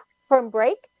back from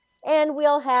break, and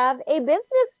we'll have a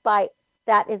business bite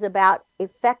that is about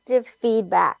effective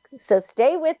feedback. So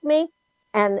stay with me,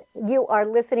 and you are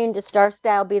listening to Star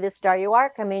Style, Be the Star You Are,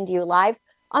 coming to you live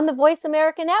on the Voice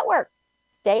America Network.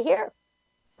 Stay here.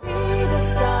 Be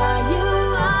the star you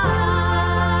are.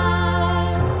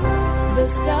 The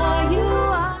star you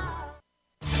are.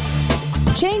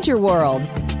 Change your world.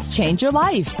 Change your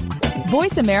life.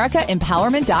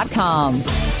 VoiceAmericaEmpowerment.com.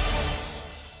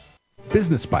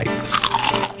 Business Bites.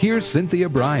 Here's Cynthia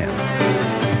Bryan.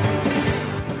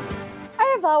 I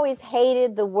have always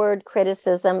hated the word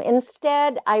criticism.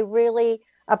 Instead, I really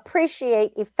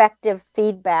appreciate effective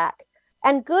feedback.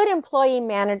 And good employee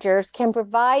managers can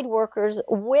provide workers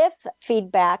with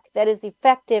feedback that is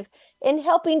effective in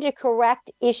helping to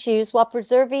correct issues while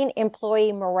preserving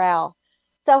employee morale.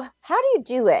 So how do you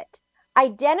do it?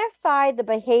 Identify the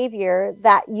behavior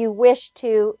that you wish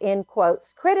to, in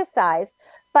quotes, criticize,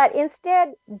 but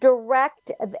instead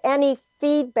direct any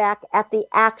feedback at the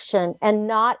action and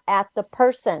not at the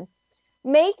person.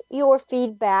 Make your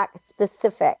feedback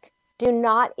specific. Do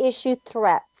not issue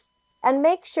threats. And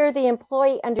make sure the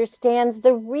employee understands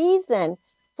the reason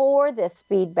for this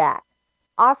feedback.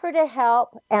 Offer to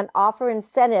help and offer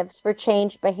incentives for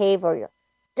change behavior.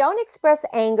 Don't express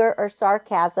anger or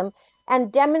sarcasm,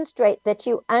 and demonstrate that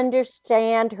you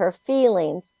understand her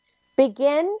feelings.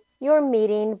 Begin your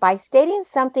meeting by stating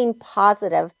something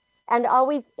positive and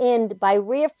always end by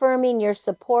reaffirming your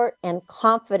support and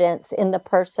confidence in the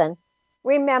person.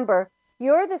 Remember,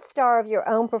 you're the star of your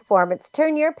own performance.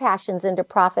 Turn your passions into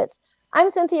profits. I'm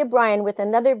Cynthia Bryan with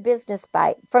another business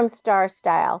bite from Star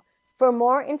Style. For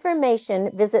more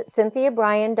information, visit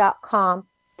CynthiaBryan.com.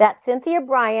 That's Cynthia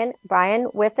Bryan, Bryan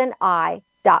with an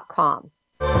I.com.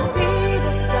 Be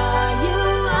the star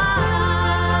you are.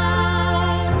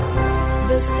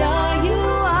 The star you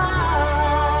are.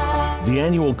 The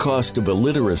annual cost of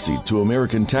illiteracy to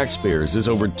American taxpayers is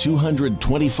over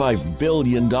 $225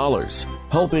 billion.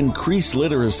 Help increase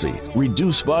literacy,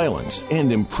 reduce violence,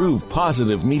 and improve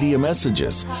positive media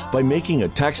messages by making a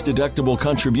tax-deductible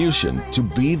contribution to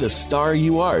Be the Star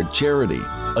You Are charity.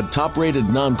 A top-rated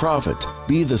nonprofit,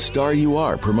 Be the Star You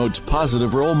Are promotes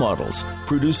positive role models,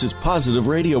 produces positive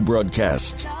radio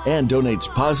broadcasts, and donates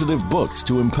positive books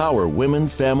to empower women,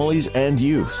 families, and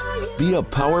youth. Be a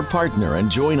power partner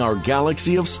and join our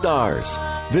galaxy of stars.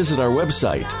 Visit our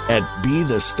website at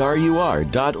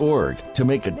BeTheStarYouAre.org to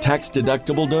make a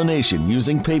tax-deductible donation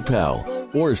using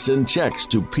PayPal or send checks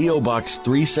to P.O. Box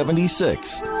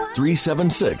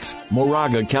 376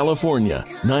 Moraga, California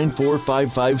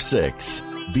 94556.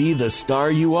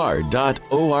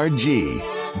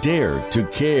 BeTheStarYouAre.org. Dare to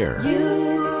care.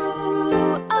 You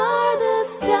are the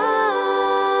star.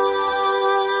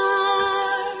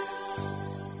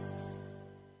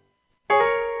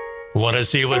 Want to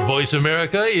see what Voice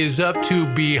America is up to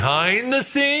behind the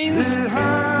scenes?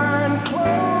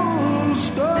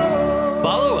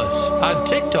 Follow us on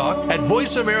TikTok at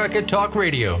Voice America Talk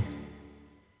Radio.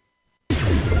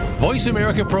 Voice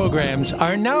America programs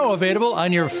are now available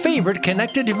on your favorite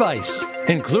connected device,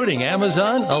 including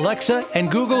Amazon, Alexa, and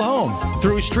Google Home.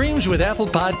 Through streams with Apple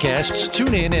Podcasts,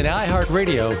 TuneIn, and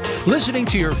iHeartRadio, listening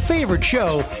to your favorite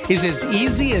show is as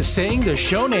easy as saying the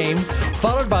show name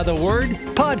followed by the word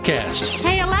podcast.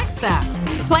 Hey Alexa,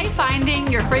 play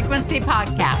Finding Your Frequency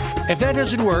podcast. If that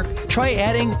doesn't work, try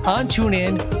adding on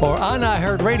TuneIn or on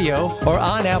iHeartRadio or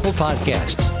on Apple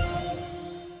Podcasts.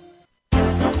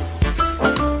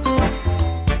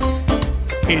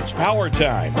 It's power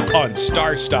time on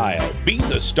Star Style. Be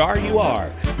the star you are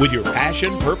with your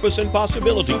passion, purpose, and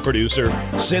possibility producer,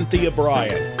 Cynthia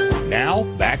Bryan. Now,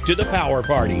 back to the power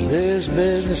party. This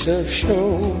business of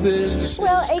show business.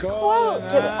 Well, a quote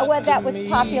that was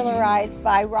popularized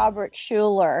by Robert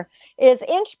Schuller is,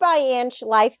 "Inch by inch,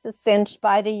 life's a cinch.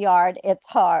 By the yard, it's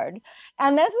hard."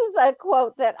 And this is a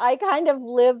quote that I kind of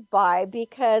live by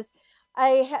because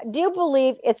I do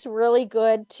believe it's really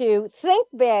good to think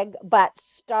big, but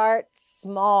start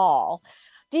small.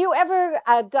 Do you ever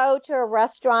go to a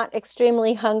restaurant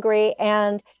extremely hungry,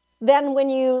 and then when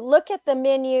you look at the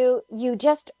menu, you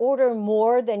just order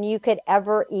more than you could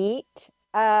ever eat?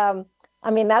 I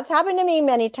mean, that's happened to me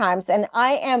many times, and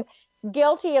I am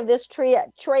guilty of this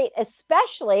trait,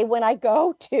 especially when I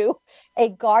go to a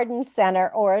garden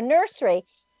center or a nursery,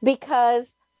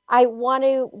 because I want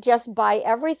to just buy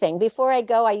everything. Before I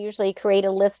go, I usually create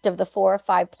a list of the 4 or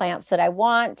 5 plants that I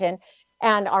want and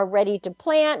are ready to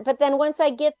plant. But then once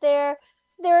I get there,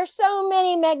 there are so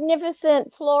many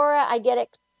magnificent flora. I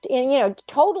get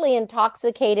totally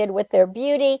intoxicated with their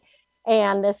beauty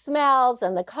and the smells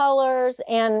and the colors,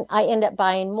 and I end up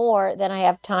buying more than I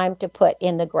have time to put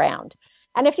in the ground.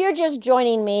 And if you're just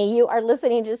joining me, you are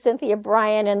listening to Cynthia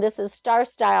Bryan, and this is Star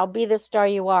Style, Be the Star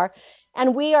You Are.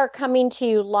 And we are coming to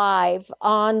you live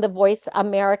on the Voice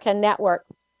America Network.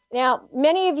 Now,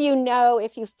 many of you know,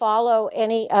 if you follow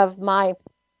any of my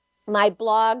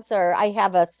blogs, or I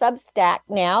have a Substack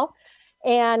now.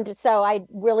 And so I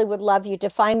really would love you to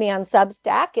find me on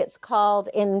Substack. It's called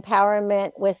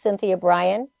Empowerment with Cynthia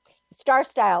Bryan, Star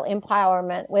Style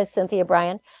Empowerment with Cynthia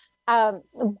Bryan.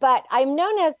 But I'm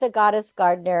known as the Goddess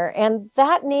Gardener. And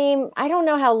that name, I don't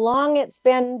know how long it's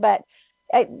been, but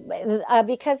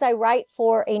because I write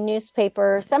for a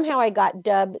newspaper, somehow I got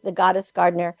dubbed the Goddess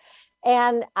Gardener.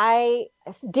 And I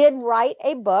did write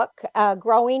a book,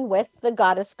 Growing with the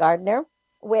Goddess Gardener,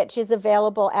 which is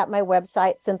available at my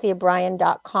website,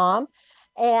 CynthiaBryan.com.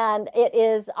 And it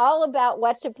is all about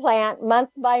what to plant month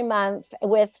by month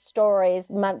with stories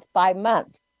month by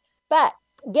month. But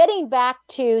getting back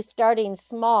to starting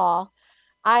small,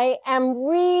 I am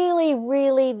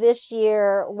really this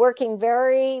year working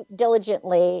very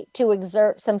diligently to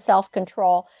exert some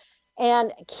self-control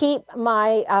and keep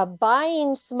my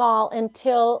buying small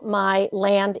until my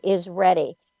land is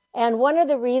ready. And one of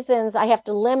the reasons I have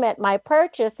to limit my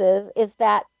purchases is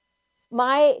that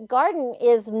my garden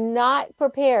is not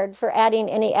prepared for adding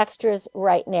any extras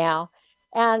right now.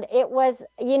 And it was,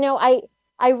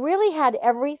 I really had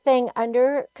everything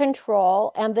under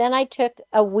control. And then I took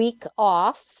a week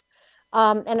off,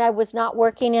 and I was not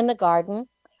working in the garden.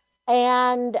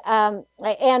 And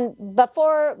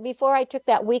before I took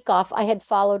that week off, I had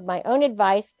followed my own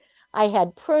advice. I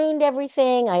had pruned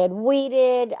everything. I had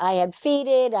weeded, I had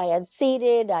feeded, I had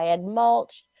seeded, I had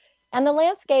mulched, and the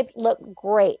landscape looked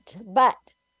great.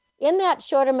 But in that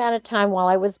short amount of time while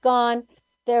I was gone,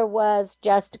 there was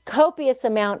just copious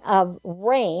amount of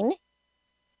rain.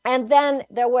 And then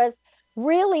there was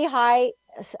really high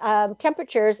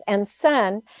temperatures and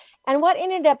sun. And what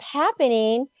ended up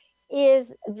happening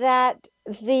is that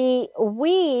the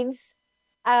weeds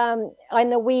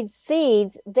and the weed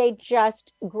seeds, they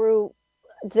just grew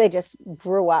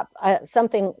up,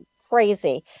 something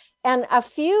crazy. And a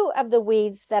few of the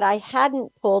weeds that I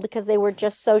hadn't pulled because they were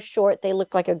just so short, they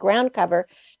looked like a ground cover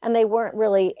and they weren't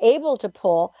really able to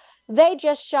pull, they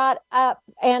just shot up.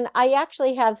 And I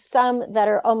actually have some that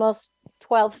are almost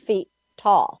 12 feet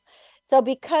tall. So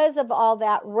because of all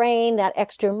that rain, that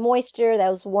extra moisture,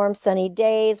 those warm sunny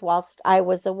days whilst I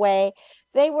was away,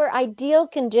 they were ideal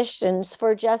conditions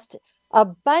for just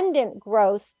abundant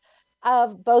growth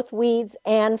of both weeds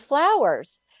and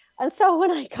flowers. And so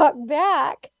when I got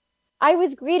back, I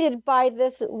was greeted by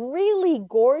this really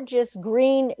gorgeous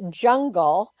green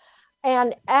jungle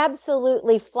and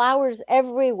absolutely flowers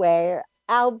everywhere,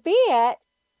 albeit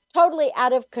totally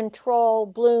out of control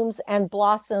blooms and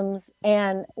blossoms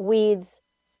and weeds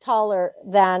taller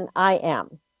than I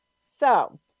am.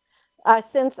 So,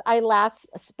 since I last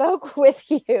spoke with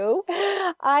you,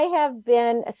 I have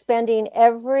been spending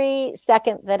every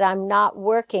second that I'm not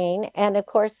working. And of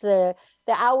course, the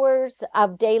hours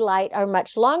of daylight are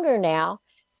much longer now.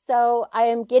 So I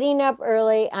am getting up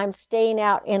early. I'm staying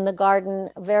out in the garden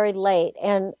very late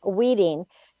and weeding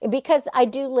because I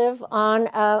do live on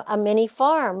a mini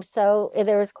farm. So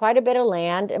there's quite a bit of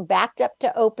land and backed up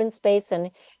to open space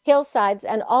and hillsides.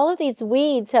 And all of these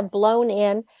weeds have blown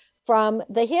in from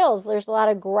the hills. There's a lot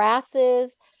of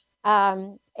grasses.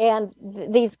 And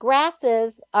these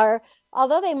grasses are,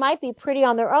 although they might be pretty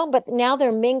on their own, but now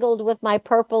they're mingled with my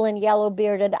purple and yellow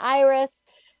bearded iris.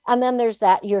 And then there's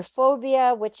that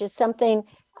euphorbia, which is something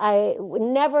I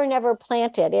never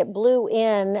planted. It blew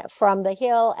in from the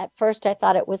hill. At first, I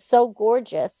thought it was so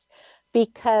gorgeous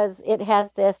because it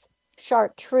has this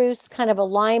chartreuse, kind of a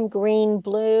lime green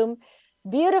bloom.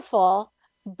 Beautiful.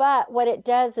 But what it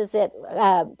does is it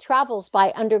travels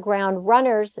by underground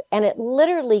runners and it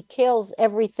literally kills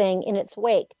everything in its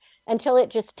wake until it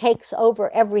just takes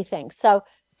over everything. So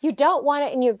you don't want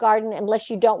it in your garden unless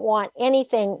you don't want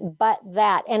anything but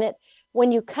that. And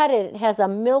when you cut it, it has a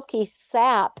milky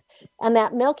sap, and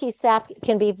that milky sap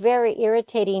can be very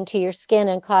irritating to your skin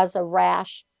and cause a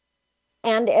rash.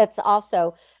 And it's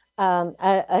also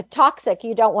a toxic.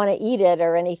 You don't want to eat it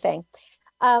or anything.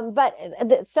 And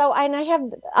I have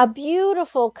a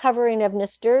beautiful covering of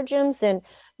nasturtiums and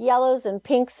yellows and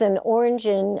pinks and orange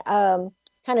and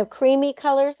kind of creamy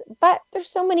colors, but there's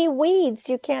so many weeds,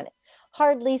 you can't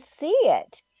hardly see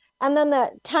it. And then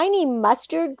the tiny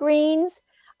mustard greens,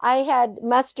 I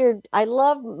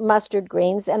love mustard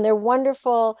greens, and they're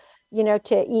wonderful,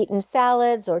 to eat in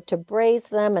salads or to braise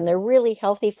them, and they're really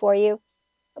healthy for you.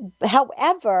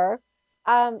 However,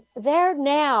 they're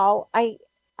now,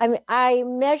 I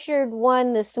measured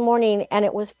one this morning and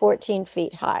it was 14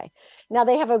 feet high. Now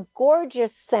they have a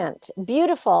gorgeous scent,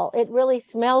 beautiful. It really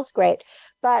smells great.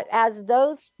 But as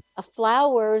those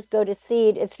flowers go to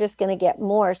seed, it's just going to get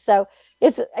more. So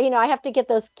it's, I have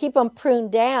to keep them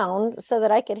pruned down so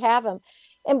that I could have them.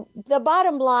 And the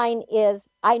bottom line is,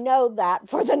 I know that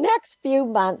for the next few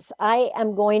months, I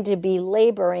am going to be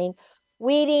laboring,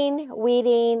 weeding.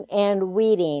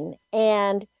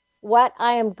 And what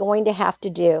I am going to have to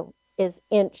do is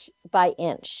inch by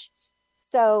inch.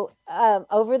 So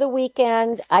over the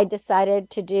weekend, I decided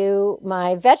to do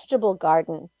my vegetable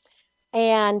garden.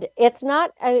 And it's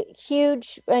not a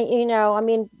huge,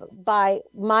 by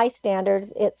my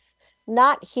standards, it's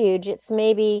not huge. It's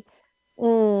maybe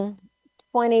 20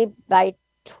 by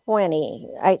 20,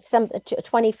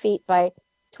 20 feet by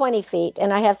 20 feet.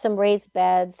 And I have some raised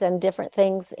beds and different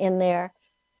things in there.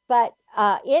 But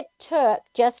it took,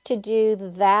 just to do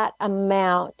that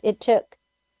amount, it took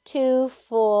 2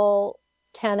 full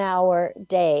 10-hour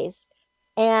days.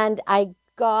 And I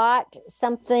got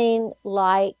something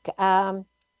like 10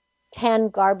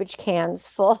 garbage cans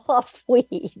full of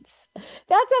weeds.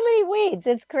 That's how many weeds.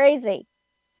 It's crazy.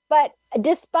 But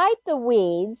despite the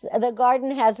weeds, the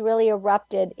garden has really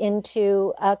erupted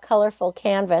into a colorful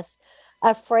canvas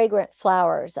of fragrant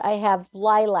flowers. I have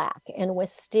lilac and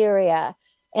wisteria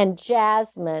and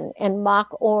jasmine and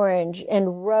mock orange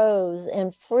and rose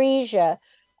and freesia.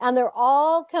 And they're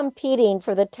all competing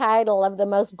for the title of the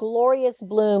most glorious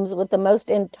blooms with the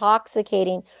most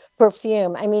intoxicating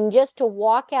perfume. I mean, just to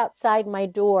walk outside my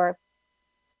door,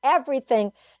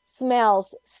 everything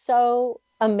smells so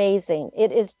amazing.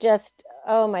 It is just,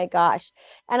 oh my gosh.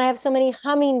 And I have so many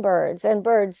hummingbirds and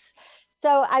birds.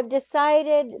 So I've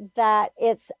decided that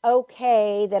it's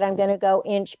okay that I'm going to go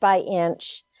inch by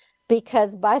inch,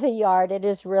 because by the yard, it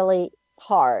is really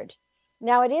hard.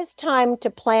 Now it is time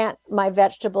to plant my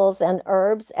vegetables and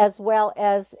herbs, as well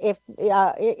as if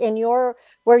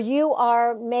where you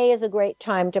are, May is a great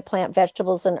time to plant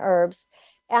vegetables and herbs.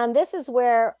 And this is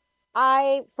where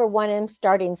I, for one, am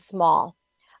starting small.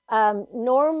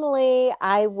 Normally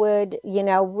I would,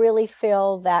 really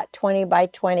fill that 20 by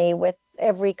 20 with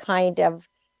every kind of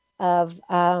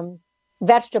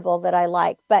vegetable that I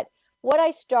like. But what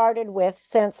I started with,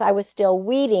 since I was still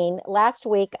weeding, last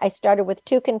week I started with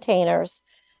 2 containers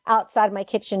outside my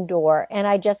kitchen door, and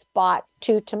I just bought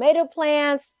 2 tomato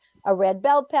plants, a red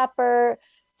bell pepper,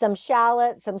 some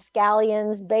shallots, some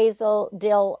scallions, basil,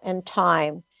 dill, and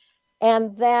thyme.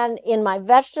 And then in my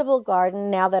vegetable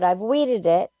garden, now that I've weeded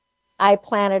it, I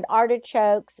planted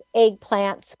artichokes,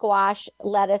 eggplant, squash,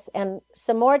 lettuce, and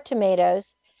some more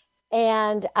tomatoes.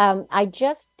 And I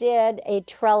just did a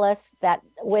trellis that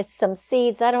with some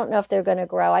seeds. I don't know if they're going to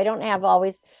grow. I don't have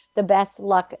always the best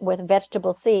luck with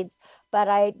vegetable seeds, but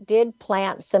I did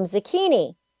plant some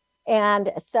zucchini.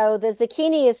 And so the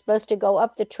zucchini is supposed to go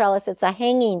up the trellis. It's a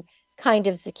hanging kind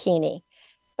of zucchini.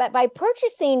 But by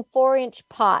purchasing 4-inch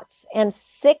pots and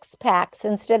 6-packs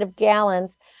instead of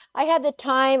gallons, I had the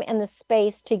time and the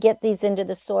space to get these into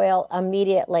the soil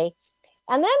immediately.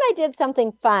 And then I did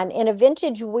something fun. In a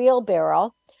vintage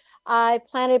wheelbarrow, I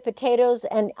planted potatoes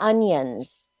and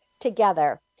onions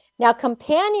together. Now,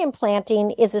 companion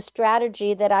planting is a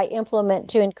strategy that I implement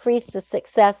to increase the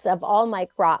success of all my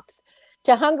crops.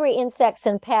 To hungry insects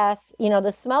and pests,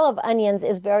 the smell of onions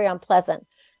is very unpleasant.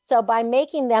 So by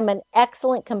making them an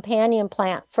excellent companion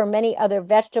plant for many other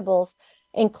vegetables,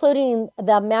 including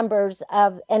the members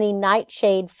of any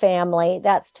nightshade family,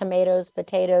 that's tomatoes,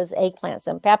 potatoes, eggplants,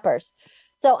 and peppers.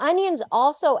 So onions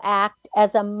also act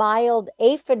as a mild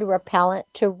aphid repellent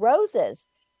to roses.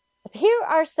 Here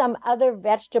are some other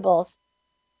vegetables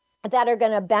that are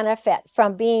going to benefit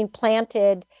from being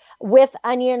planted with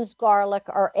onions, garlic,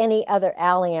 or any other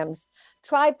alliums.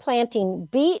 Try planting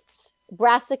beets,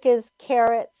 brassicas,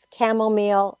 carrots,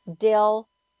 chamomile, dill,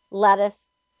 lettuce,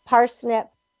 parsnip,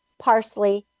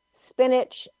 parsley,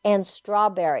 spinach, and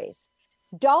strawberries.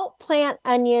 Don't plant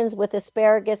onions with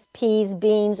asparagus, peas,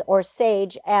 beans, or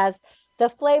sage, as the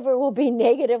flavor will be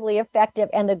negatively affected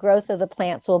and the growth of the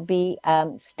plants will be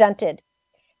stunted.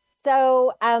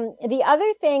 So the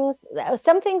other things,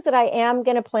 some things that I am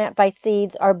going to plant by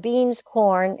seeds are beans,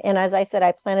 corn, and as I said,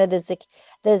 I planted the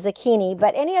zucchini,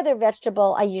 but any other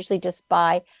vegetable, I usually just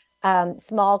buy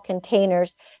small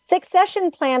containers.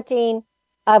 Succession planting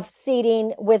of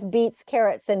seeding with beets,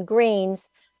 carrots, and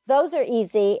greens, those are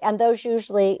easy, and those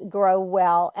usually grow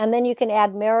well. And then you can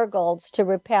add marigolds to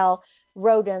repel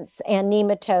rodents and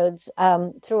nematodes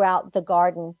throughout the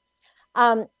garden.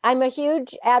 I'm a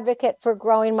huge advocate for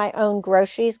growing my own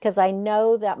groceries because I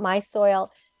know that my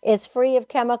soil is free of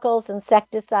chemicals,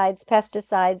 insecticides,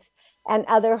 pesticides, and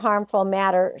other harmful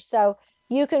matter. So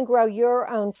you can grow your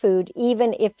own food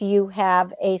even if you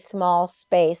have a small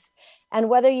space. And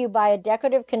whether you buy a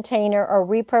decorative container or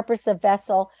repurpose a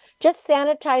vessel, just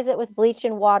sanitize it with bleach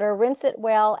and water, rinse it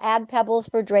well, add pebbles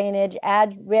for drainage,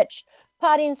 add rich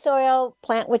potting soil,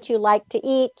 plant what you like to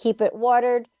eat, keep it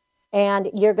watered, and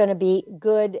you're going to be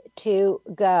good to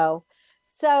go.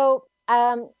 So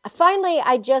finally,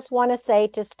 I just want to say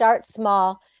to start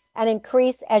small and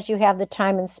increase as you have the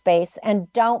time and space,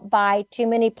 and don't buy too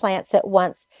many plants at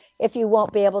once if you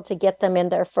won't be able to get them in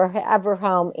their forever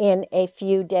home in a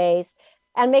few days.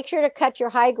 And make sure to cut your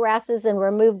high grasses and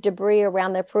remove debris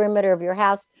around the perimeter of your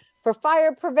house for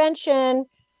fire prevention,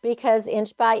 because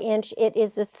inch by inch, it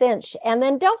is a cinch. And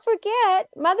then don't forget,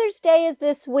 Mother's Day is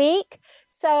this week.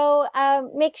 So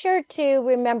make sure to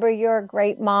remember your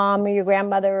great mom or your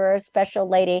grandmother or a special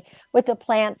lady with a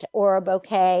plant or a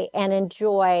bouquet, and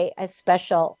enjoy a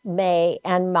special May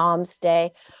and Mom's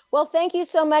Day. Well, thank you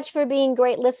so much for being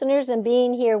great listeners and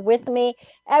being here with me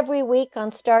every week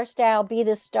on Star Style, Be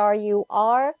the Star You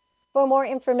Are. For more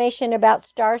information about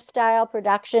Star Style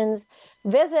Productions,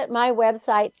 visit my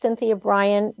website,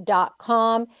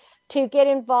 CynthiaBryan.com. To get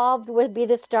involved with Be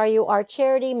the Star You Are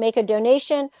charity, make a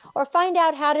donation, or find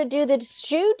out how to do the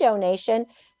shoe donation,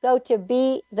 go to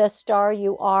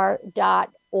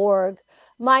BeTheStarYouAre.org.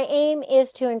 My aim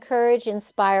is to encourage,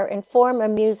 inspire, inform,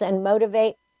 amuse, and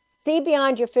motivate. See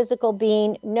beyond your physical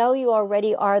being. Know you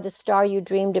already are the star you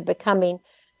dreamed of becoming.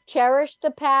 Cherish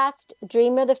the past,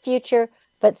 dream of the future,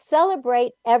 but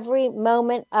celebrate every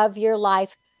moment of your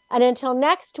life. And until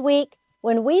next week,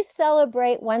 when we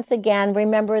celebrate once again,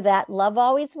 remember that love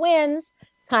always wins,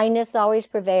 kindness always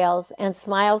prevails, and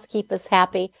smiles keep us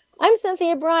happy. I'm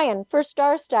Cynthia Bryan for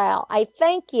Star Style. I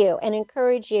thank you and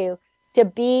encourage you to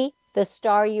be the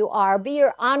star you are. Be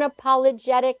your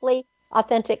unapologetically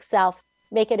authentic self.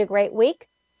 Make it a great week,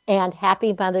 and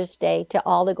happy Mother's Day to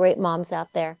all the great moms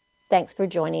out there. Thanks for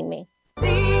joining me.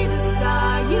 Be the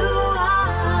star you are.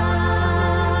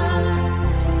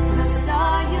 The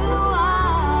star you are.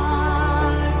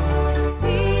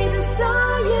 Be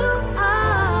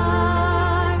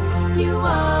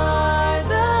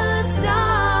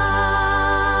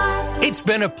It's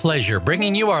been a pleasure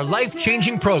bringing you our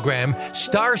life-changing program,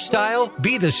 Star Style,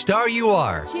 Be the Star You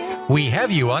Are. We have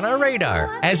you on our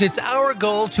radar, as it's our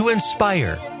goal to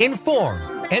inspire,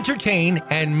 inform, entertain,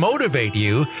 and motivate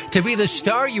you to be the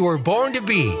star you were born to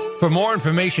be. For more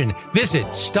information, visit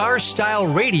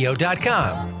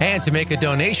starstyleradio.com. And to make a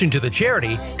donation to the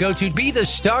charity, go to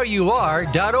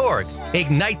BeTheStarYouAre.org.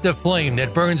 Ignite the flame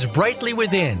that burns brightly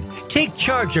within. Take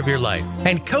charge of your life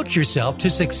and coach yourself to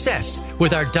success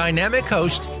with our dynamic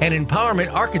host and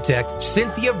empowerment architect,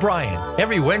 Cynthia Bryan,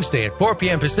 every Wednesday at 4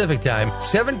 p.m. Pacific Time,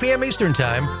 7 p.m. Eastern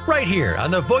Time, right here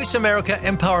on the Voice America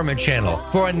Empowerment Channel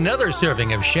for another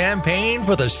serving of champagne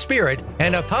for the spirit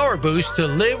and a power boost to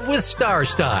live with Star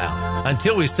Style.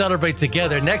 Until we celebrate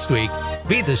together next week,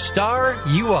 be the star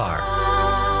you are.